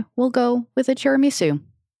 I will go with a tiramisu.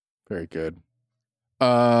 Very good.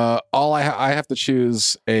 All I have to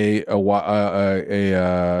choose a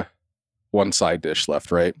one side dish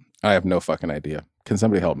left, right? I have no fucking idea. Can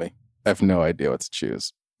somebody help me? I have no idea what to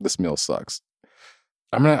choose. This meal sucks.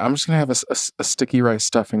 I'm just gonna have a sticky rice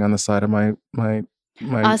stuffing on the side of my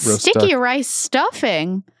roast Sticky duck. rice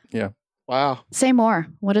stuffing. Wow. Say more.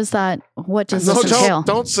 What is that? What does No, this entail?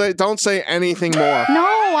 don't say anything more. No,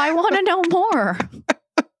 I want to know more.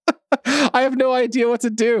 I have no idea what to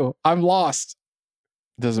do. I'm lost.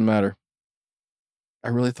 Doesn't matter. I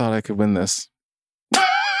really thought I could win this.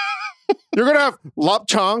 You're gonna have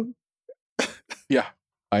lapchang.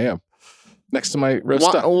 I am. Next to my roast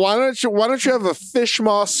duck. Why don't you have a fish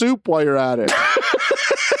maw soup while you're at it?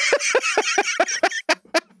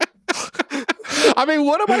 I mean,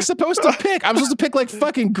 what am I supposed to pick? I'm supposed to pick like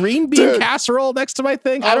fucking green bean Dude. casserole next to my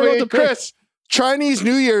thing. I don't know what to pick. Chris, Chinese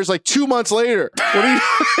New Year is like 2 months later. What are you?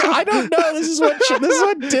 I don't know. This is what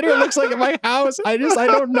dinner looks like at my house. I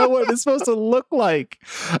don't know what it's supposed to look like.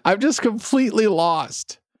 I'm just completely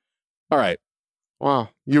lost. All right. Wow,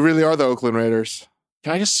 you really are the Oakland Raiders.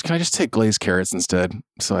 Can I just take glazed carrots instead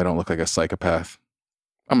so I don't look like a psychopath?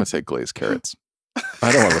 I'm gonna take glazed carrots.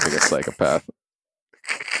 I don't want to look like a psychopath.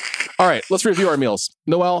 All right, let's review our meals.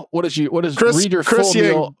 Noel, what is Chris read your full Yang,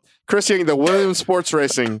 meal? Chris Yang, the Williams Sports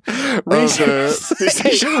Racing. Williams has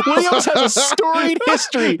a storied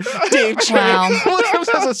history, Dave Chang. Wow. Williams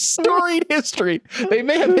has a storied history. They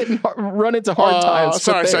may have run into hard times.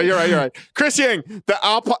 Sorry, you're right. Chris Yang, the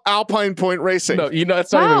Alpine Point Racing. No,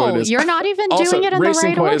 that's not even what Wow, it is. you're not even Also, doing it in the Racing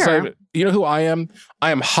right Point is not order. even- you know who I am?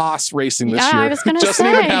 I am Haas Racing this Yeah, year. I was gonna Doesn't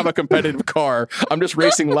even say. have a competitive car. I'm just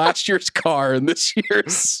racing last year's car in this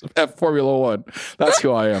year's F Formula One. That's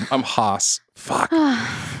who I am. I'm Haas. Fuck.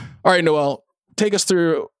 All right, Noelle, take us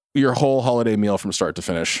through your whole holiday meal from start to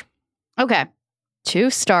finish. Okay.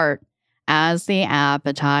 To start, as the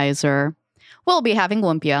appetizer, we'll be having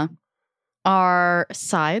lumpia. Our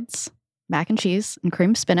sides, mac and cheese and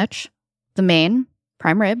cream spinach. The main,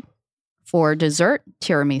 prime rib. For dessert,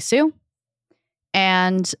 tiramisu.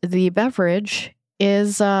 And the beverage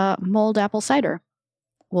is mulled apple cider.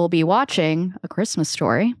 We'll be watching A Christmas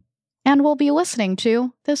Story. And we'll be listening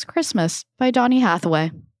to This Christmas by Donny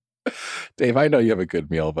Hathaway. Dave, I know you have a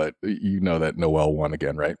good meal, but you know that Noelle won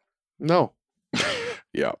again, right? No.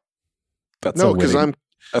 Yeah. That's No, a because winning.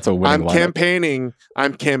 That's a winning lineup. campaigning.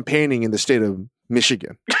 I'm campaigning in the state of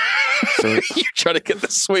Michigan. So You're trying to get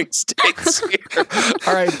the swing states here.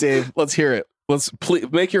 All right, Dave, let's hear it. Let's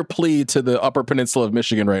make your plea to the Upper Peninsula of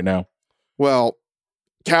Michigan right now. well,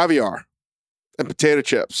 caviar and potato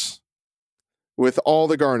chips with all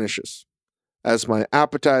the garnishes as my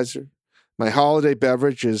appetizer. My holiday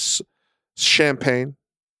beverage is champagne.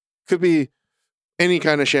 Could be any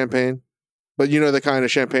kind of champagne, but you know the kind of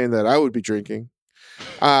champagne that I would be drinking.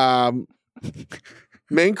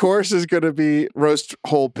 Main course is going to be roast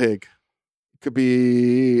whole pig. Could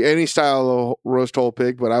be any style of roast whole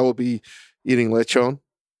pig, but I will be eating lechon.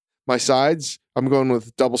 My sides, I'm going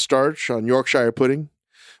with double starch on Yorkshire pudding,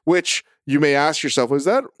 which you may ask yourself, is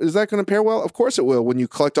that going to pair well? Of course it will. When you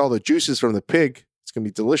collect all the juices from the pig, it's going to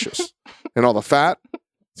be delicious. And all the fat,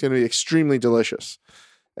 it's going to be extremely delicious.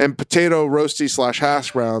 And potato roasty /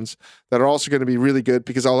 hash browns that are also going to be really good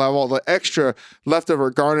because I'll have all the extra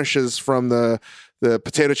leftover garnishes from the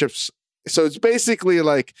potato chips. So it's basically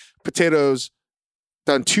like potatoes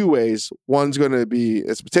done two ways. One's going to be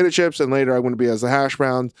it's potato chips, and later I'm going to be as the hash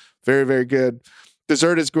browns. Very, very good.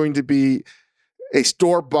 Dessert is going to be a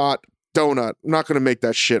store-bought donut. I'm not going to make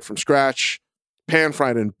that shit from scratch. Pan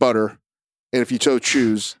fried in butter. And if you so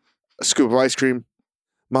choose, a scoop of ice cream.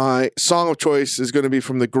 My song of choice is going to be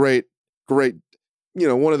from the great, one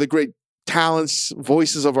of the great talents,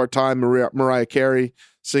 voices of our time, Mariah Carey,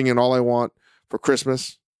 singing All I Want for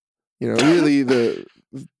Christmas. Really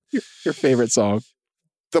Your favorite song.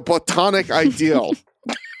 the platonic ideal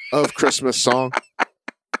of Christmas song. I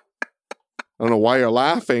don't know why you're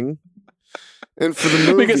laughing. And for the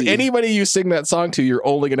movie, Because anybody you sing that song to, you're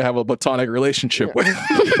only going to have a platonic relationship with.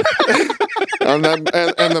 and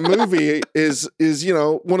the movie is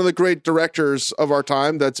one of the great directors of our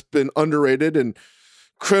time that's been underrated and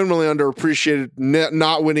criminally underappreciated,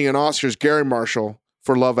 not winning an Oscars, Gary Marshall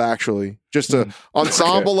for Love Actually. Just an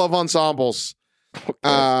ensemble of ensembles.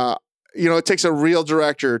 Okay. It takes a real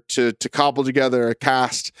director to cobble together a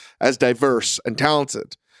cast as diverse and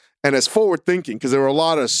talented and as forward thinking, because there were a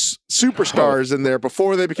lot of superstars in there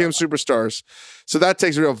before they became superstars. So that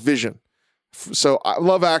takes real vision. So I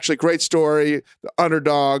Love Actually, great story, the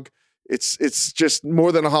underdog. It's just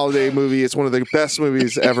more than a holiday movie. It's one of the best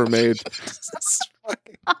movies ever made.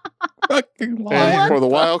 Fucking lie. And for the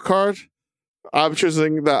wild card, I'm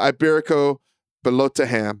choosing the Iberico Belota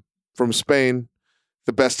ham from Spain,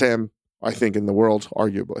 the best ham, I think, in the world,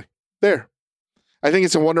 arguably. There. I think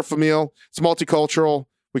it's a wonderful meal. It's multicultural.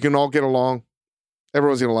 We can all get along.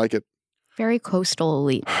 Everyone's going to like it. Very coastal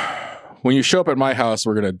elite. When you show up at my house,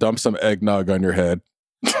 we're going to dump some eggnog on your head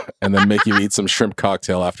and then make you eat some shrimp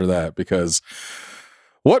cocktail after that, because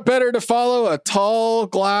what better to follow a tall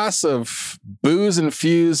glass of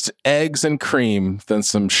booze-infused eggs and cream than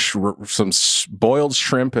some boiled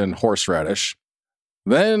shrimp and horseradish?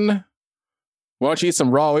 Then, why don't you eat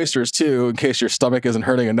some raw oysters too, in case your stomach isn't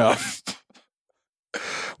hurting enough?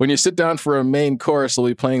 When you sit down for a main course, we'll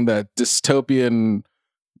be playing that dystopian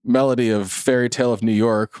melody of Fairy Tale of New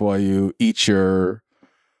York while you eat your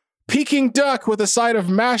Peking duck with a side of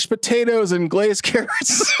mashed potatoes and glazed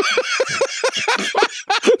carrots.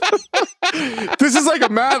 This is like a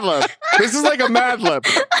Mad Lib.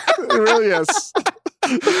 It really is.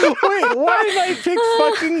 Wait, why did I pick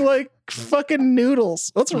fucking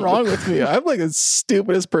noodles? What's wrong with me? I'm like the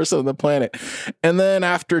stupidest person on the planet. And then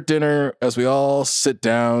after dinner, as we all sit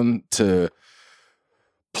down to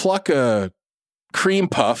pluck a cream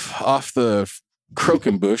puff off the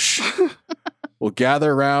croquembouche, we'll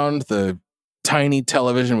gather around the tiny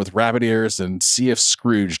television with rabbit ears and see if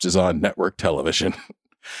Scrooged is on network television.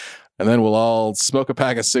 and then we'll all smoke a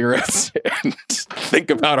pack of cigarettes and think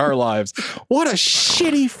about our lives. What a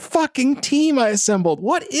shitty fucking team I assembled.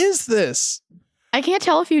 What is this? I can't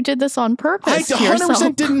tell if you did this on purpose. I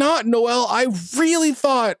 100% did not, Noelle. I really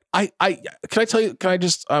thought can I tell you,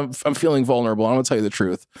 I'm feeling vulnerable. I'm going to tell you the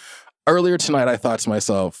truth. Earlier tonight, I thought to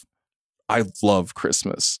myself, I love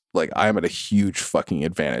Christmas. Like, I am at a huge fucking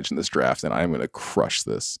advantage in this draft, and I'm going to crush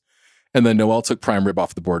this. And then Noelle took prime rib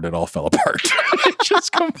off the board, and it all fell apart. It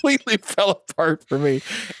just completely fell apart for me.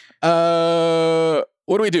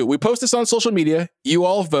 What do? We post this on social media. You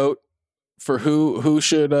all vote for who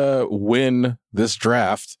should win this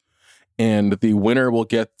draft, and the winner will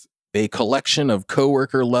get a collection of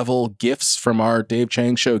coworker level gifts from our Dave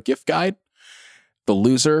Chang Show gift guide. The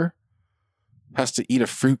loser has to eat a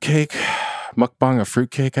fruitcake, mukbang a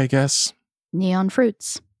fruitcake, I guess. Neon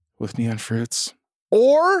fruits. With neon fruits.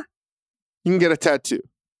 Or you can get a tattoo.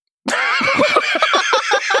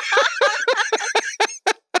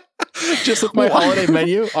 Just with my holiday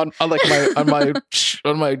menu on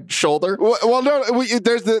my shoulder. Well, no,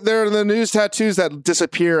 there are the news tattoos that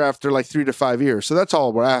disappear after like 3 to 5 years. So that's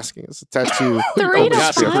all we're asking. It's a tattoo. 3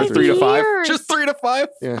 to 5 years. Just 3 to 5.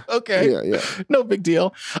 Yeah. Okay. Yeah. No big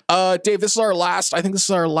deal. Dave, this is our last. I think this is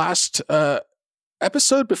our last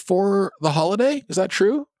episode before the holiday. Is that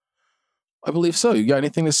true? I believe so. You got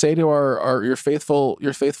anything to say to your faithful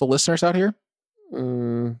listeners out here?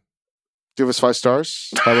 Give us 5 stars.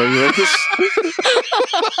 How about you rate this?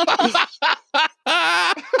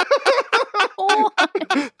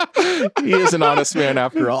 He is an honest man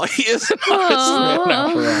after all.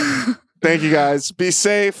 Thank you guys. Be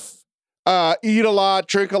safe. Eat a lot,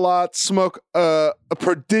 drink a lot, smoke a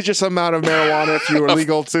prodigious amount of marijuana if you are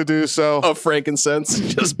legal to do so. Of frankincense.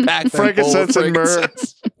 Just pack them frankincense full of and myrrh.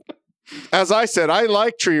 frankincense. As I said, I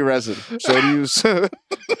like tree resin. So to use.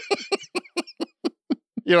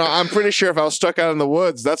 I'm pretty sure if I was stuck out in the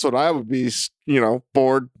woods, that's what I would be,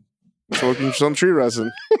 bored smoking some tree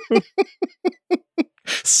resin.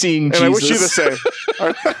 Seeing and Jesus. I wish you the same.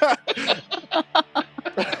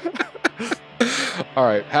 All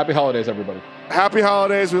right. Happy holidays, everybody. Happy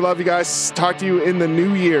holidays. We love you guys. Talk to you in the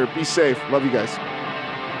new year. Be safe. Love you guys.